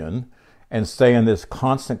communion and stay in this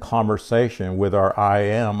constant conversation with our I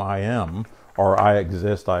am, or I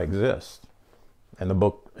exist, I exist. In the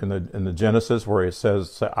book, in the Genesis, where it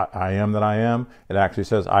says, I am that I am, it actually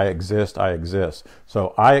says, I exist, I exist.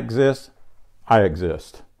 So I exist, I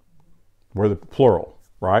exist. We're the plural,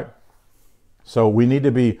 right? So we need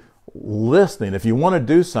to be listening. If you want to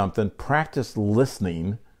do something, practice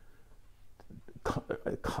listening.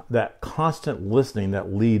 That constant listening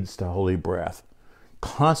that leads to holy breath.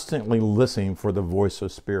 Constantly listening for the voice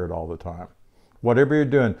of Spirit all the time. Whatever you're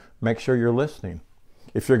doing, make sure you're listening.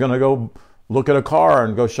 If you're going to go look at a car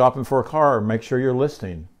and go shopping for a car, make sure you're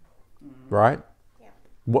listening. Right? Yeah.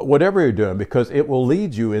 Whatever you're doing, because it will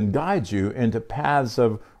lead you and guide you into paths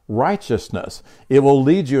of righteousness. It will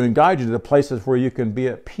lead you and guide you to the places where you can be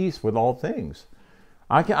at peace with all things.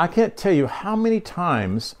 I can't tell you how many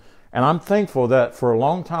times, and I'm thankful that for a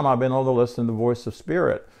long time I've been able to listen to the voice of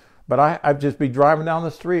Spirit. But I'd just be driving down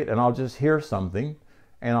the street and I'll just hear something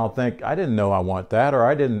and I'll think, I didn't know I want that, or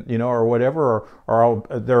I didn't, or whatever, or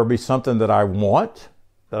there'll be something that I want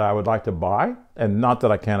that I would like to buy, and not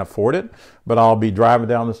that I can't afford it, but I'll be driving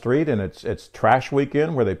down the street and it's trash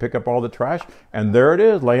weekend where they pick up all the trash, and there it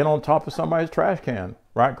is laying on top of somebody's trash can.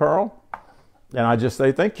 Right, Carl? And I just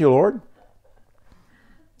say, thank you, Lord.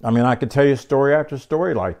 I mean, I could tell you story after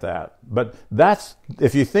story like that. But that's,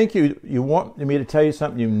 if you think you want me to tell you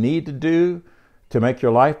something you need to do to make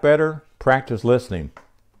your life better, practice listening.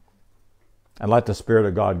 And let the Spirit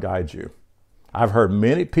of God guide you. I've heard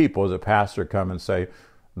many people as a pastor come and say,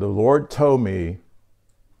 the Lord told me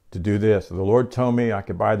to do this. The Lord told me I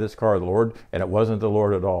could buy this car. The Lord, and it wasn't the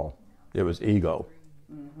Lord at all. It was ego.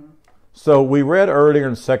 Mm-hmm. So we read earlier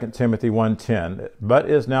in 2 Timothy 1:10, but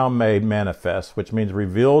is now made manifest, which means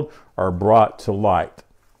revealed or brought to light.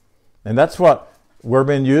 And that's what we're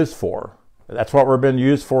being used for. That's what we're being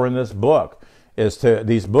used for in this book, is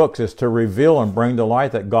to reveal and bring to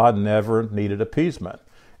light that God never needed appeasement.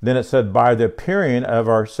 Then it said, by the appearing of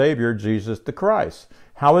our Savior, Jesus the Christ.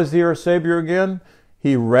 How is he our Savior again?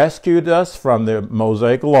 He rescued us from the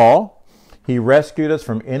Mosaic law. He rescued us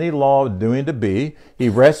from any law of doing to be. He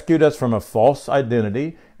rescued us from a false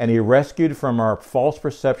identity. And he rescued from our false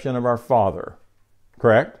perception of our Father.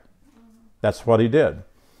 Correct? That's what he did.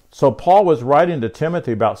 So Paul was writing to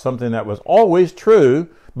Timothy about something that was always true,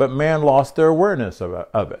 but man lost their awareness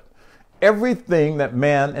of it. Everything that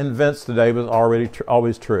man invents today was already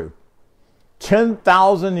always true.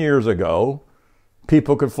 10,000 years ago,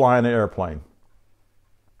 people could fly in an airplane.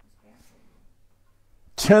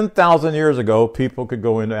 10,000 years ago, people could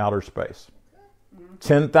go into outer space.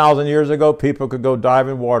 10,000 years ago, people could go dive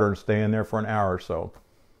in water and stay in there for an hour or so.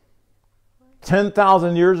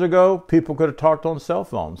 10,000 years ago, people could have talked on cell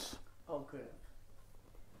phones. Oh,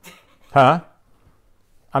 good. Huh?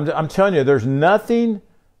 I'm telling you, there's nothing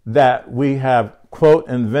that we have, quote,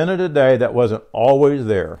 invented today that wasn't always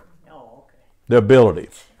there. Oh, okay. The ability.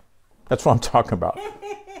 That's what I'm talking about.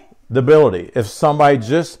 The ability. If somebody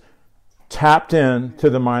just tapped in to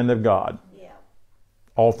the mind of God, Yeah.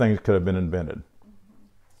 all things could have been invented.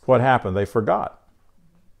 What happened? They forgot.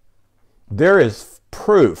 There is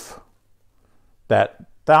proof that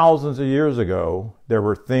thousands of years ago, there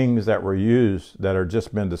were things that were used that are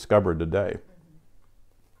just been discovered today.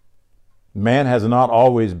 Man has not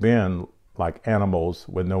always been like animals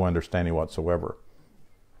with no understanding whatsoever.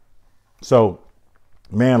 So,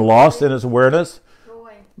 man lost in his awareness.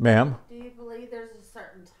 Roy, Ma'am? do you believe there's a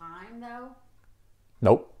certain time, though?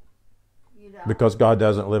 Nope. You don't? Because God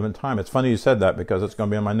doesn't live in time. It's funny you said that, because it's going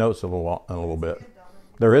to be in my notes in a little bit.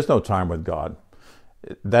 There is no time with God.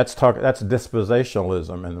 That's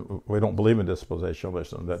dispensationalism, and we don't believe in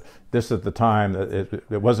dispensationalism. That this is the time that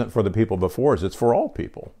it wasn't for the people before us. It's for all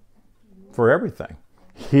people, for everything.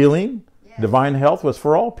 Healing, divine health was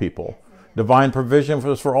for all people. Divine provision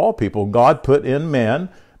was for all people. God put in man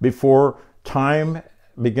before time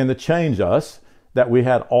began to change us, that we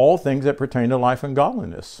had all things that pertain to life and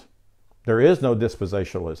godliness. There is no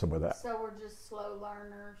dispensationalism with that. So we're just slow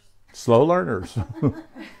learners. Slow learners.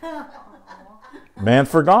 Man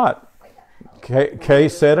forgot. Kay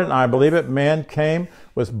said it, and I believe it. Man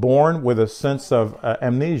was born with a sense of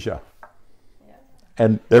amnesia.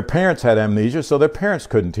 And their parents had amnesia, so their parents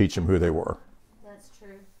couldn't teach them who they were. That's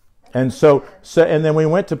true. And and then we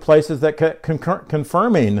went to places that kept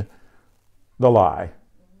confirming the lie,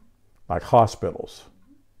 like hospitals,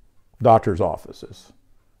 doctors' offices,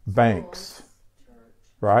 banks, Church.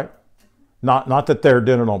 right? Not that they're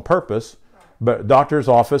doing it on purpose, but doctors'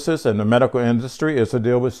 offices and the medical industry is to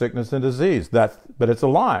deal with sickness and disease. But it's a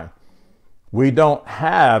lie. We don't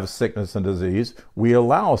have sickness and disease. We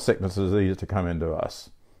allow sickness and disease to come into us.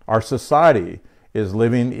 Our society is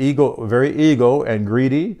living very ego and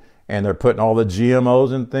greedy, and they're putting all the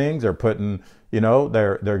GMOs and things. They're putting,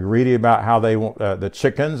 they're greedy about how they want the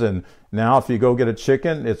chickens. And now, if you go get a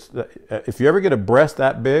chicken, if you ever get a breast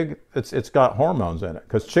that big, it's got hormones in it,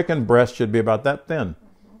 because chicken breast should be about that thin.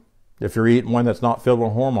 If you're eating one that's not filled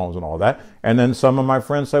with hormones and all that. And then some of my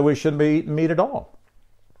friends say we shouldn't be eating meat at all.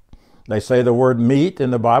 They say the word meat in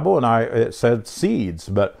the Bible, and it said seeds,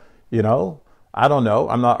 but I don't know.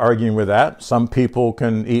 I'm not arguing with that. Some people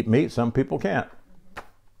can eat meat, some people can't.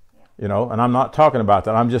 And I'm not talking about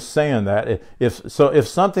that. I'm just saying that if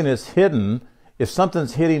something is hidden, if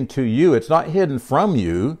something's hidden to you, it's not hidden from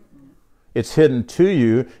you. It's hidden to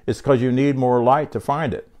you. It's because you need more light to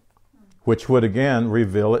find it, which would again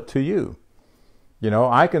reveal it to you.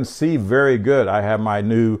 I can see very good. I have my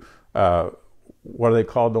new what are they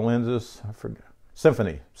called, the lenses? I forget.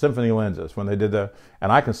 Symphony lenses, when they did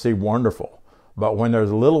and I can see wonderful. But when there's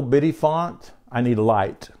a little bitty font, I need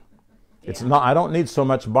light. I don't need so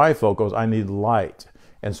much bifocals, I need light.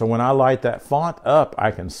 And so when I light that font up, I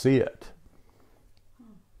can see it.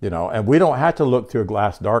 And we don't have to look through a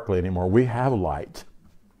glass darkly anymore. We have light.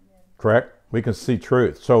 Correct? We can see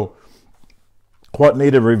truth. So what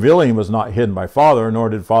needed revealing was not hidden by Father, nor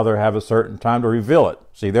did Father have a certain time to reveal it.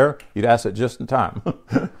 See there? You'd ask it just in time.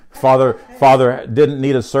 Father didn't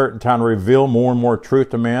need a certain time to reveal more and more truth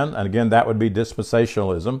to man. And again, that would be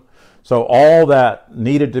dispensationalism. So all that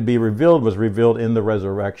needed to be revealed was revealed in the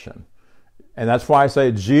resurrection. And that's why I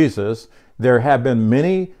say Jesus, there have been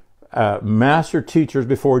many master teachers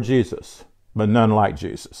before Jesus, but none like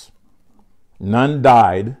Jesus. None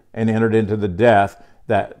died and entered into the death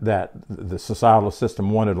that the societal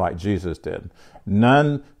system wanted like Jesus did.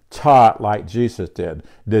 None taught like Jesus did.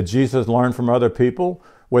 Did Jesus learn from other people?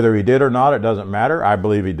 Whether he did or not, it doesn't matter. I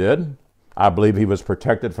believe he did. I believe he was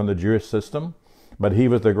protected from the Jewish system, but he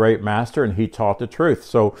was the great master and he taught the truth.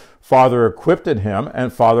 So Father equipped him,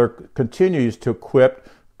 and Father continues to equip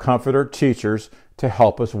comforter teachers to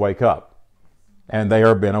help us wake up. And they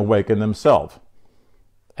are being awakened themselves.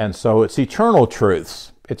 And so it's eternal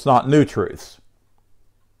truths. It's not new truths.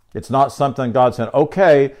 It's not something God said,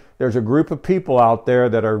 okay, there's a group of people out there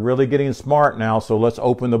that are really getting smart now, so let's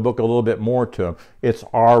open the book a little bit more to them. It's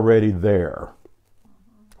already there.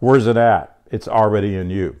 Where's it at? It's already in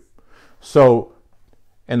you. So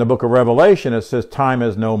in the book of Revelation, it says time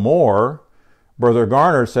is no more. Brother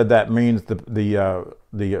Garner said that means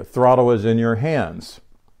the throttle is in your hands.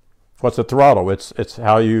 What's a throttle? It's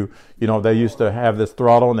how they used to have this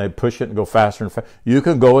throttle and they'd push it and go faster and faster. You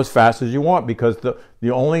can go as fast as you want, because the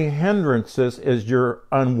only hindrances is your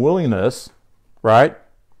unwillingness, right,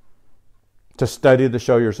 to study to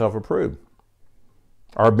show yourself approved.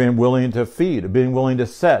 Or being willing to feed, being willing to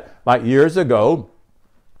set. Like years ago,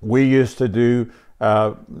 we used to do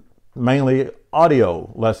mainly audio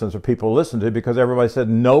lessons for people to listen to, because everybody said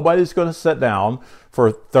nobody's going to sit down for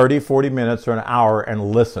 30, 40 minutes or an hour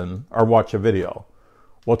and listen or watch a video.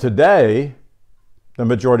 Well, today, the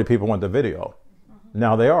majority of people want the video.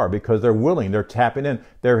 Now they are, because they're willing, they're tapping in,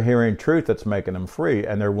 they're hearing truth that's making them free,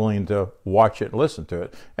 and they're willing to watch it and listen to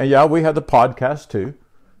it. And yeah, we have the podcast too,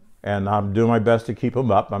 and I'm doing my best to keep them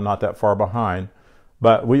up. I'm not that far behind.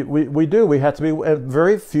 But we have to be,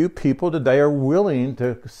 very few people today are willing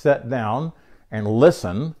to sit down and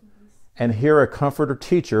listen and hear a comforter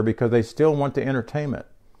teacher, because they still want the entertainment.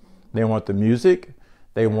 They want the music.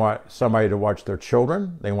 They want somebody to watch their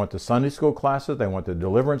children. They want the Sunday school classes. They want the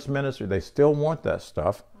deliverance ministry. They still want that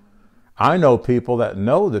stuff. I know people that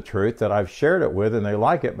know the truth that I've shared it with, and they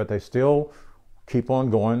like it, but they still keep on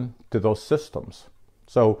going to those systems.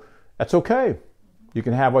 So that's okay. You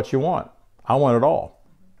can have what you want. I want it all.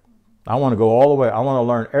 I want to go all the way. I want to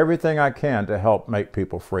learn everything I can to help make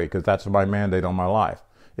people free, because that's my mandate on my life,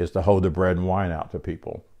 is to hold the bread and wine out to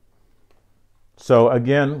people. So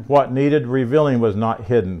again, what needed revealing was not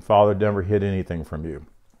hidden. Father never hid anything from you.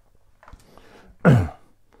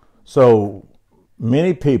 So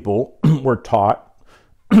many people were taught.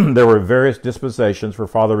 There were various dispensations where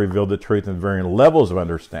Father revealed the truth in varying levels of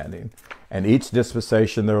understanding. And each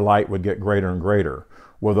dispensation, their light would get greater and greater.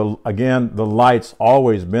 Well, the light's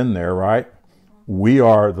always been there, right? We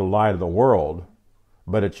are the light of the world,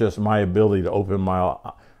 but it's just my ability to open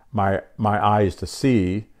my eyes to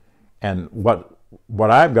see. And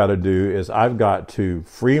what I've got to do is I've got to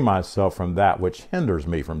free myself from that which hinders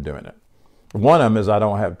me from doing it. One of them is I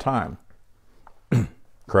don't have time.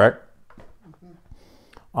 Correct?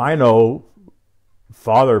 I know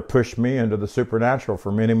Father pushed me into the supernatural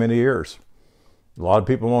for many, many years. A lot of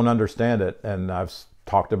people won't understand it, and I've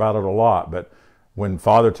talked about it a lot, but when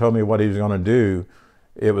Father told me what he was going to do,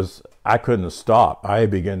 I couldn't stop. I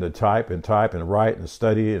began to type and write and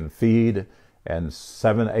study and feed, and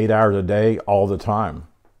 7-8 hours a day all the time,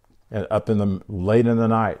 and late in the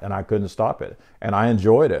night, and I couldn't stop it. And I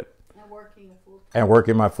enjoyed it. And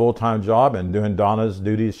working my full-time job and doing Donna's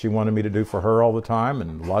duties she wanted me to do for her all the time,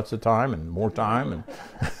 and lots of time and more time.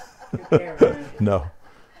 And no.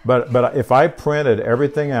 But if I printed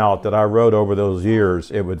everything out that I wrote over those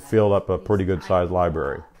years, it would fill up a pretty good sized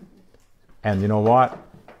library. And you know what?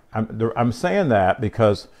 I'm saying that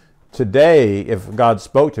because today, if God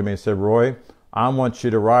spoke to me and said, Roy, I want you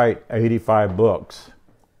to write 85 books,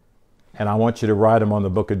 and I want you to write them on the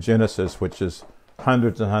book of Genesis, which is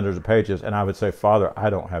hundreds and hundreds of pages, and I would say, Father,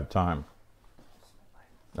 I don't have time.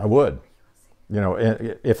 I would. You know,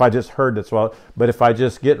 if I just heard this, well, but if I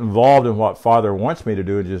just get involved in what Father wants me to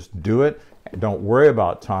do and just do it, don't worry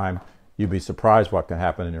about time, you'd be surprised what can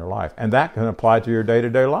happen in your life. And that can apply to your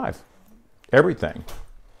day-to-day life. Everything.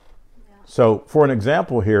 Yeah. So, for an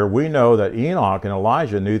example here, we know that Enoch and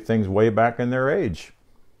Elijah knew things way back in their age.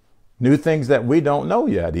 Knew things that we don't know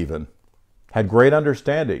yet even. Had great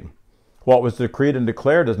understanding. What was decreed and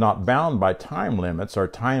declared is not bound by time limits or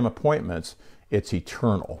time appointments. It's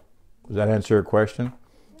eternal. Does that answer your question?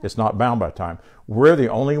 Yeah. It's not bound by time. We're the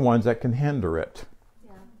only ones that can hinder it.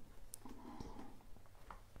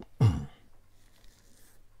 Yeah.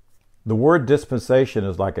 The word dispensation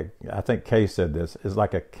is like I think Kay said this, is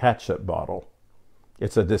like a ketchup bottle.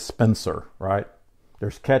 It's a dispenser, right?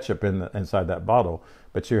 There's ketchup inside that bottle,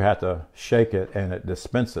 but you have to shake it and it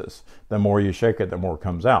dispenses. The more you shake it, the more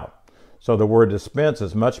comes out. So the word dispense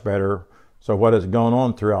is much better. So what has gone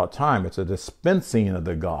on throughout time, it's a dispensing of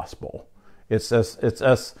the gospel. It's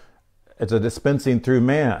a dispensing through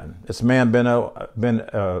man. It's man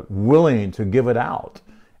been willing to give it out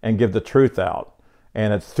and give the truth out.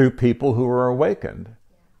 And it's through people who are awakened.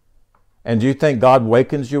 And do you think God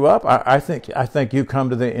wakens you up? I think you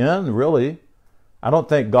come to the end, really. I don't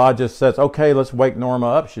think God just says, okay, let's wake Norma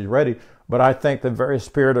up, she's ready. But I think the very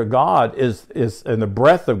Spirit of God is and the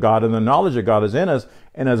breath of God and the knowledge of God is in us.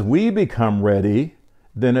 And as we become ready,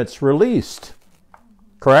 then it's released.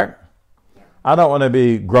 Correct? Yeah. I don't want to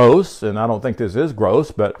be gross, and I don't think this is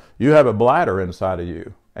gross, but you have a bladder inside of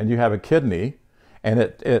you, and you have a kidney, and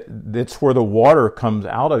it's where the water comes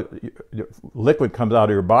out of, liquid comes out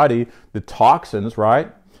of your body, the toxins,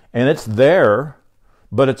 right? And it's there,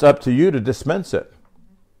 but it's up to you to dispense it.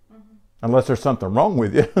 Unless there's something wrong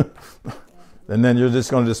with you. And then you're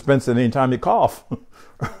just going to dispense it anytime you cough.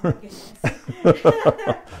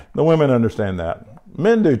 The women understand that.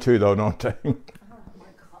 Men do too, though, don't they? Oh my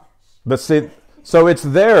gosh. But see, so it's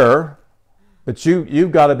there, but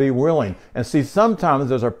you've got to be willing. And see, sometimes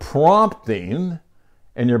there's a prompting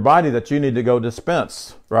in your body that you need to go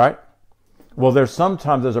dispense, right? Well,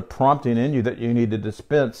 sometimes there's a prompting in you that you need to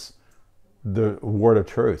dispense the word of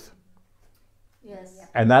truth. Yes.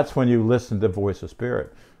 And that's when you listen to the voice of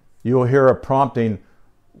Spirit. You'll hear a prompting,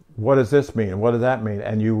 what does this mean? What does that mean?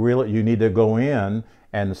 And you need to go in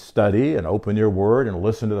and study and open your word and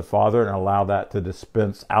listen to the Father and allow that to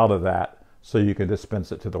dispense out of that so you can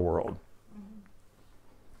dispense it to the world.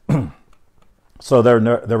 Mm-hmm. So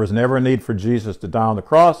there was never a need for Jesus to die on the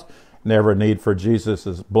cross, never a need for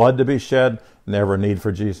Jesus' blood to be shed, never a need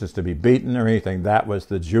for Jesus to be beaten or anything. That was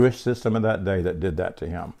the Jewish system of that day that did that to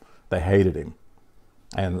him. They hated him.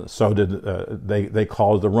 And so did they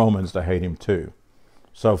caused the Romans to hate him too.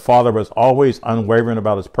 So Father was always unwavering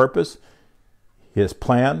about his purpose, his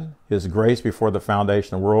plan, his grace before the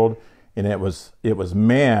foundation of the world. And it was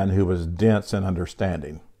man who was dense in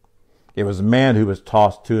understanding. It was man who was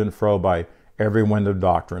tossed to and fro by every wind of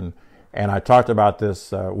doctrine. And I talked about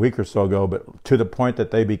this a week or so ago, but to the point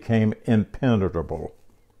that they became impenetrable.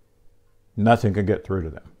 Nothing could get through to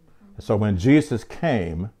them. So when Jesus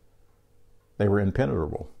came, they were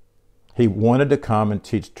impenetrable. He wanted to come and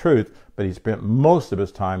teach truth, but he spent most of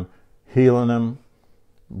his time healing them,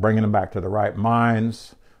 bringing them back to the right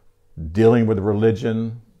minds, dealing with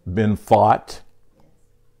religion, been fought.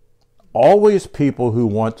 Always people who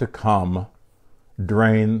want to come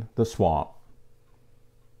drain the swamp.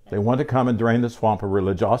 They want to come and drain the swamp of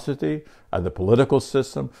religiosity, of the political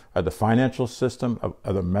system, of the financial system,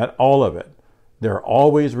 all of it. They're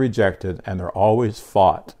always rejected and they're always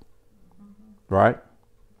fought. Right?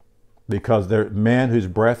 Because they're man whose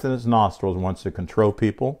breath in his nostrils wants to control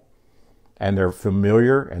people, and they're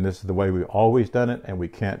familiar, and this is the way we've always done it, and we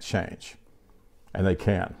can't change. And they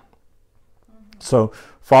can. So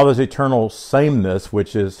Father's eternal sameness,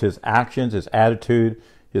 which is his actions, his attitude,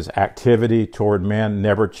 his activity toward man,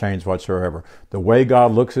 never changed whatsoever. The way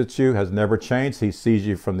God looks at you has never changed. He sees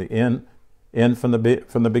you from the end from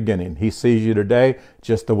the beginning. He sees you today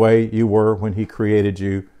just the way you were when he created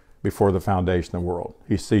you before the foundation of the world.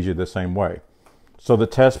 He sees you the same way. So the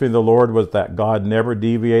testimony of the Lord was that God never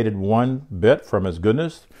deviated one bit from his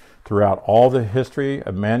goodness throughout all the history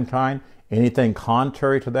of mankind. Anything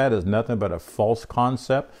contrary to that is nothing but a false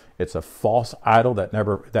concept. It's a false idol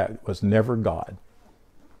that was never God.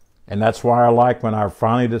 And that's why I like when I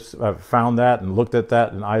finally just found that and looked at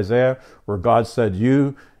that in Isaiah, where God said,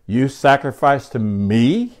 you sacrifice to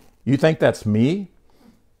me? You think that's me?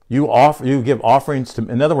 You give offerings to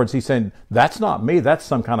me. In other words, he's saying, that's not me. That's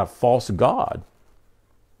some kind of false God.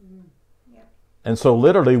 Yep. And so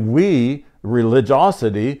literally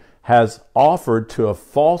religiosity has offered to a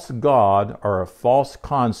false God or a false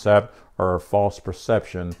concept or a false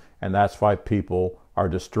perception. And that's why people are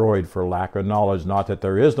destroyed for lack of knowledge. Not that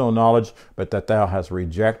there is no knowledge, but that thou hast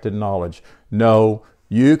rejected knowledge. No,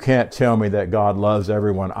 you can't tell me that God loves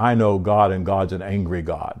everyone. I know God, and God's an angry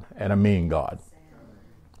God and a mean God.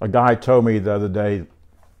 A guy told me the other day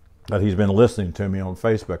that he's been listening to me on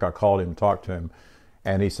Facebook. I called him and talked to him.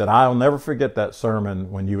 And he said, I'll never forget that sermon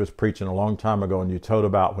when you was preaching a long time ago, and you told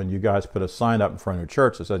about when you guys put a sign up in front of your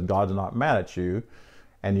church that said, God's not mad at you.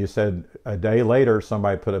 And you said a day later,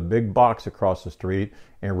 somebody put a big box across the street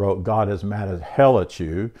and wrote, God is mad as hell at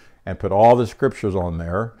you, and put all the scriptures on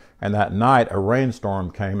there. And that night, a rainstorm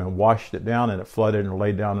came and washed it down, and it flooded and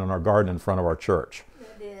laid down in our garden in front of our church.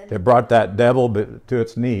 It brought that devil to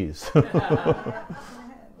its knees. Daggone.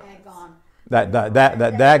 that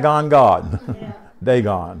daggone God. Yeah.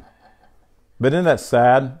 Dagon. But isn't that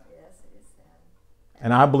sad? Yes, it is sad.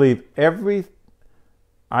 And I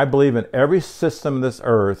believe in every system of this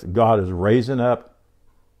earth, God is raising up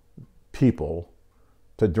people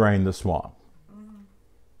to drain the swamp.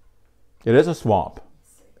 It is a swamp.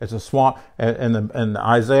 It's a swamp. And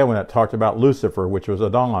Isaiah, when it talked about Lucifer, which was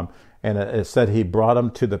Adam, and it said he brought him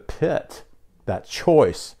to the pit, that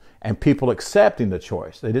choice, and people accepting the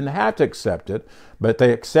choice. They didn't have to accept it, but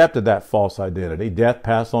they accepted that false identity. Death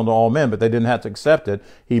passed on to all men, but they didn't have to accept it.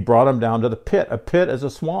 He brought them down to the pit. A pit is a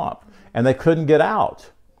swamp, and they couldn't get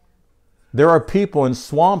out. There are people in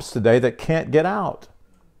swamps today that can't get out.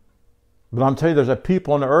 But I'm telling you, there's a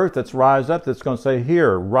people on the earth that's rise up that's going to say,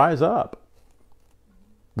 here, rise up.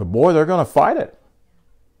 But boy, they're going to fight it.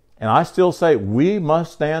 And I still say we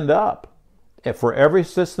must stand up. For every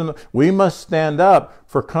system, we must stand up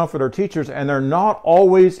for comforter teachers, and they're not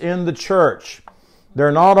always in the church.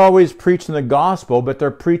 They're not always preaching the gospel, but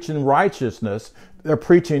they're preaching righteousness. They're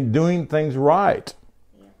preaching doing things right.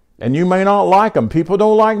 And you may not like them. People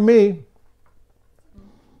don't like me.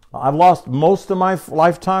 I've lost most of my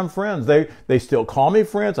lifetime friends. They still call me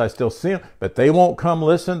friends. I still see them, but they won't come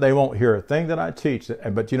listen. They won't hear a thing that I teach.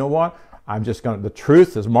 But you know what? The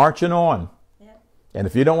truth is marching on. And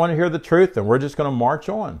if you don't want to hear the truth, then we're just going to march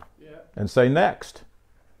on and say next.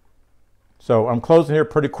 So I'm closing here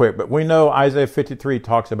pretty quick, but we know Isaiah 53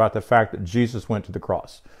 talks about the fact that Jesus went to the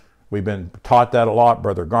cross. We've been taught that a lot.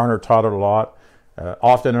 Brother Garner taught it a lot.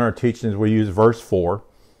 Often in our teachings we use verse 4,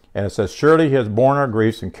 and it says, surely he has borne our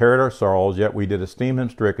griefs and carried our sorrows, yet we did esteem him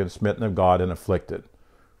stricken, smitten of God, and afflicted.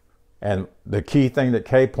 And the key thing that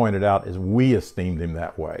Kay pointed out is we esteemed him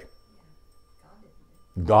that way.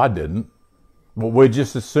 God didn't. Well, we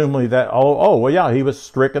just assume that, well, yeah, he was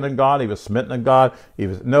stricken in God, he was smitten in God.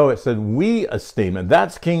 No, it said we esteem him.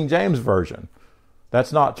 That's King James Version.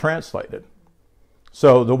 That's not translated.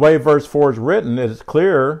 So the way verse 4 is written, it's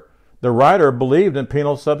clear the writer believed in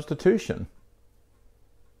penal substitution.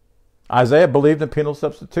 Isaiah believed in penal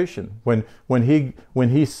substitution. When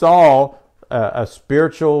he saw a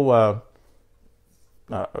spiritual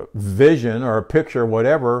vision or a picture,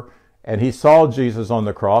 whatever, and he saw Jesus on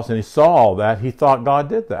the cross, and he saw all that, he thought God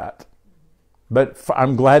did that. But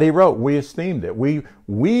I'm glad he wrote, we esteemed it. We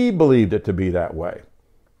believed it to be that way.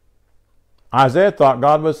 Isaiah thought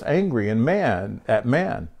God was angry at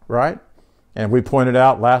man, right? And we pointed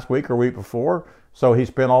out last week or week before So he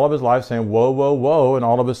spent all of his life saying, whoa, whoa, whoa. And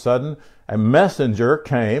all of a sudden, a messenger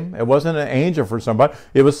came. It wasn't an angel for somebody.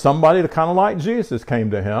 It was somebody that kind of like Jesus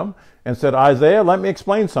came to him and said, Isaiah, let me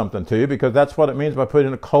explain something to you, because that's what it means by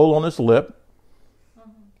putting a coal on his lip.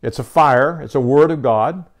 It's a fire. It's a word of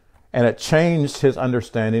God. And it changed his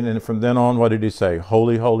understanding. And from then on, what did he say?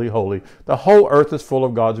 Holy, holy, holy. The whole earth is full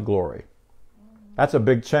of God's glory. That's a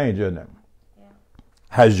big change, isn't it? Yeah.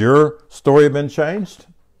 Has your story been changed?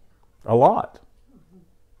 A lot.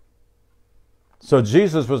 So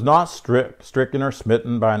Jesus was not stricken or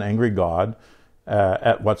smitten by an angry God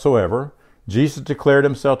at whatsoever. Jesus declared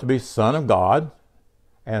himself to be Son of God.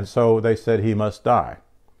 And so they said he must die.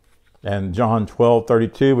 And John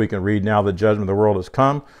 12:32, we can read, now the judgment of the world has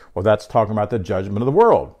come. Well, that's talking about the judgment of the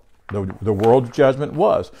world. The world's judgment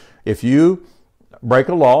was, if you break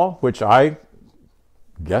a law, which I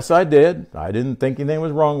guess I did. I didn't think anything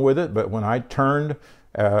was wrong with it, but when I turned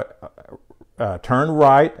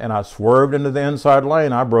right and I swerved into the inside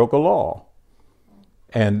lane, I broke a law.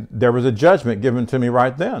 And there was a judgment given to me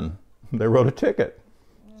right then. They wrote a ticket.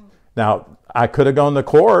 Now, I could have gone to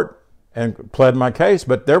court and pled my case,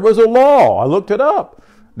 but there was a law. I looked it up.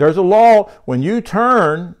 There's a law. When you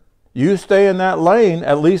turn, you stay in that lane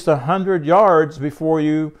at least 100 yards before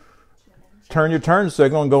you turn your turn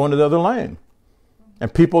signal and go into the other lane.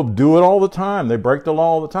 And people do it all the time. They break the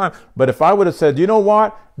law all the time. But if I would have said, you know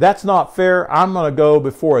what? That's not fair. I'm going to go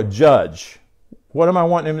before a judge. What am I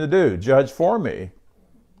wanting him to do? Judge for me.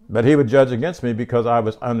 But he would judge against me because I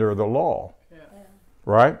was under the law. Yeah.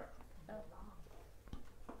 Right?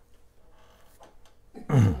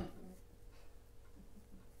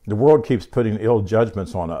 The world keeps putting ill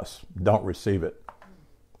judgments on us. Don't receive it.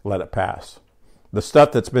 Let it pass. The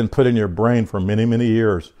stuff that's been put in your brain for many, many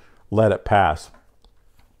years, let it pass.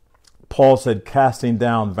 Paul said, casting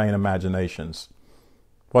down vain imaginations.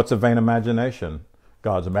 What's a vain imagination?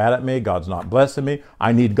 God's mad at me. God's not blessing me.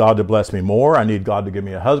 I need God to bless me more. I need God to give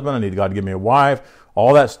me a husband. I need God to give me a wife.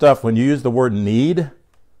 All that stuff, when you use the word need,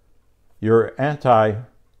 you're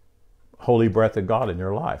anti-holy breath of God in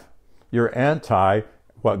your life. You're anti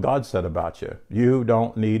what God said about you. You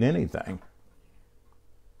don't need anything.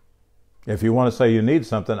 If you want to say you need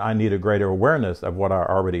something, I need a greater awareness of what I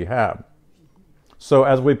already have. So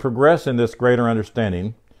as we progress in this greater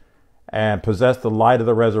understanding and possess the light of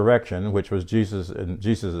the resurrection, which was Jesus and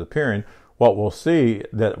Jesus' appearing, what we'll see,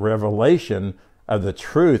 that revelation of the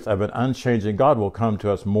truth of an unchanging God will come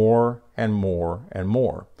to us more and more and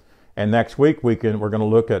more. And next week we're going to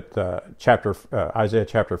look at Isaiah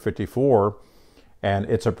chapter 54, and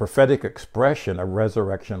it's a prophetic expression of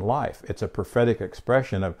resurrection life. It's a prophetic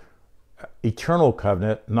expression of eternal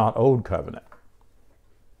covenant, not old covenant.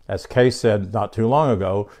 As Kay said not too long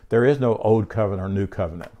ago, there is no old covenant or new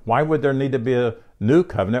covenant. Why would there need to be a new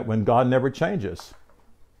covenant when God never changes?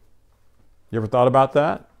 You ever thought about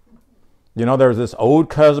that? You know, there's this old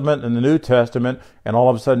covenant in the New Testament, and all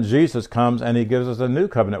of a sudden Jesus comes and he gives us a new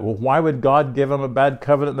covenant. Well, why would God give him a bad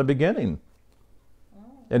covenant in the beginning?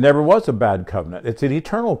 It never was a bad covenant. It's an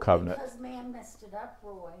eternal covenant. Because man messed it up,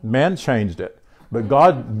 Roy. Man changed it. But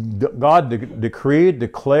God decreed,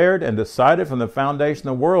 declared, and decided from the foundation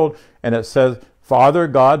of the world, and it says, Father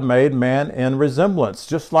God made man in resemblance,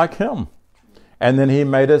 just like him. And then he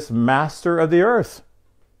made us master of the earth.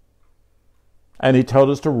 And he told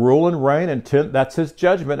us to rule and reign, and that's his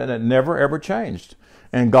judgment, and it never, ever changed.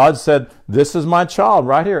 And God said, this is my child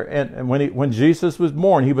right here. And when Jesus was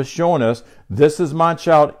born, he was showing us, this is my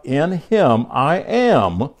child. In him I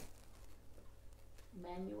am.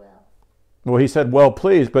 Well, he said, well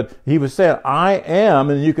pleased, but he was saying, I am,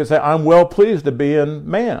 and you could say, I'm well pleased to be in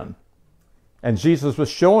man. And Jesus was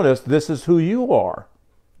showing us, this is who you are.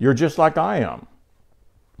 You're just like I am.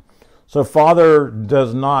 So Father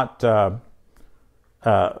does not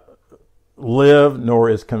live, nor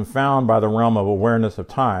is confounded by the realm of awareness of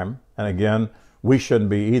time. And again, we shouldn't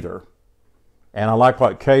be either. And I like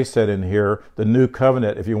what Kay said in here, the new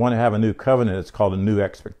covenant, if you want to have a new covenant, it's called a new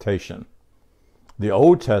expectation. The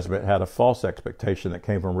Old Testament had a false expectation that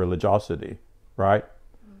came from religiosity, right?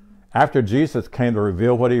 After Jesus came to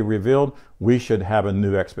reveal what he revealed, we should have a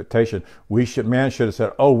new expectation. Man should have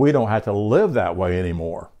said, oh, we don't have to live that way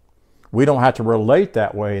anymore. We don't have to relate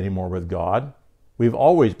that way anymore with God. We've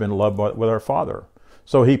always been loved with our Father.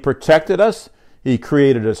 So he protected us. He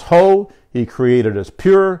created us whole. He created us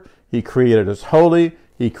pure. He created us holy.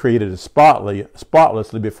 He created us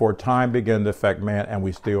spotlessly before time began to affect man, and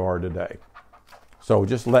we still are today. So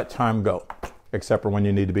just let time go, except for when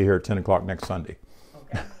you need to be here at 10 o'clock next Sunday.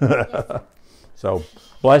 Okay. So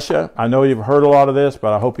bless you. I know you've heard a lot of this,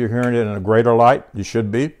 but I hope you're hearing it in a greater light. You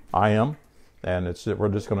should be. I am. And we're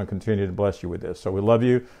just going to continue to bless you with this. So we love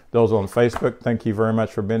you. Those on Facebook, thank you very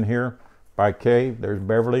much for being here. Bye, Kay. There's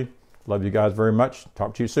Beverly. Love you guys very much.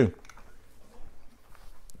 Talk to you soon.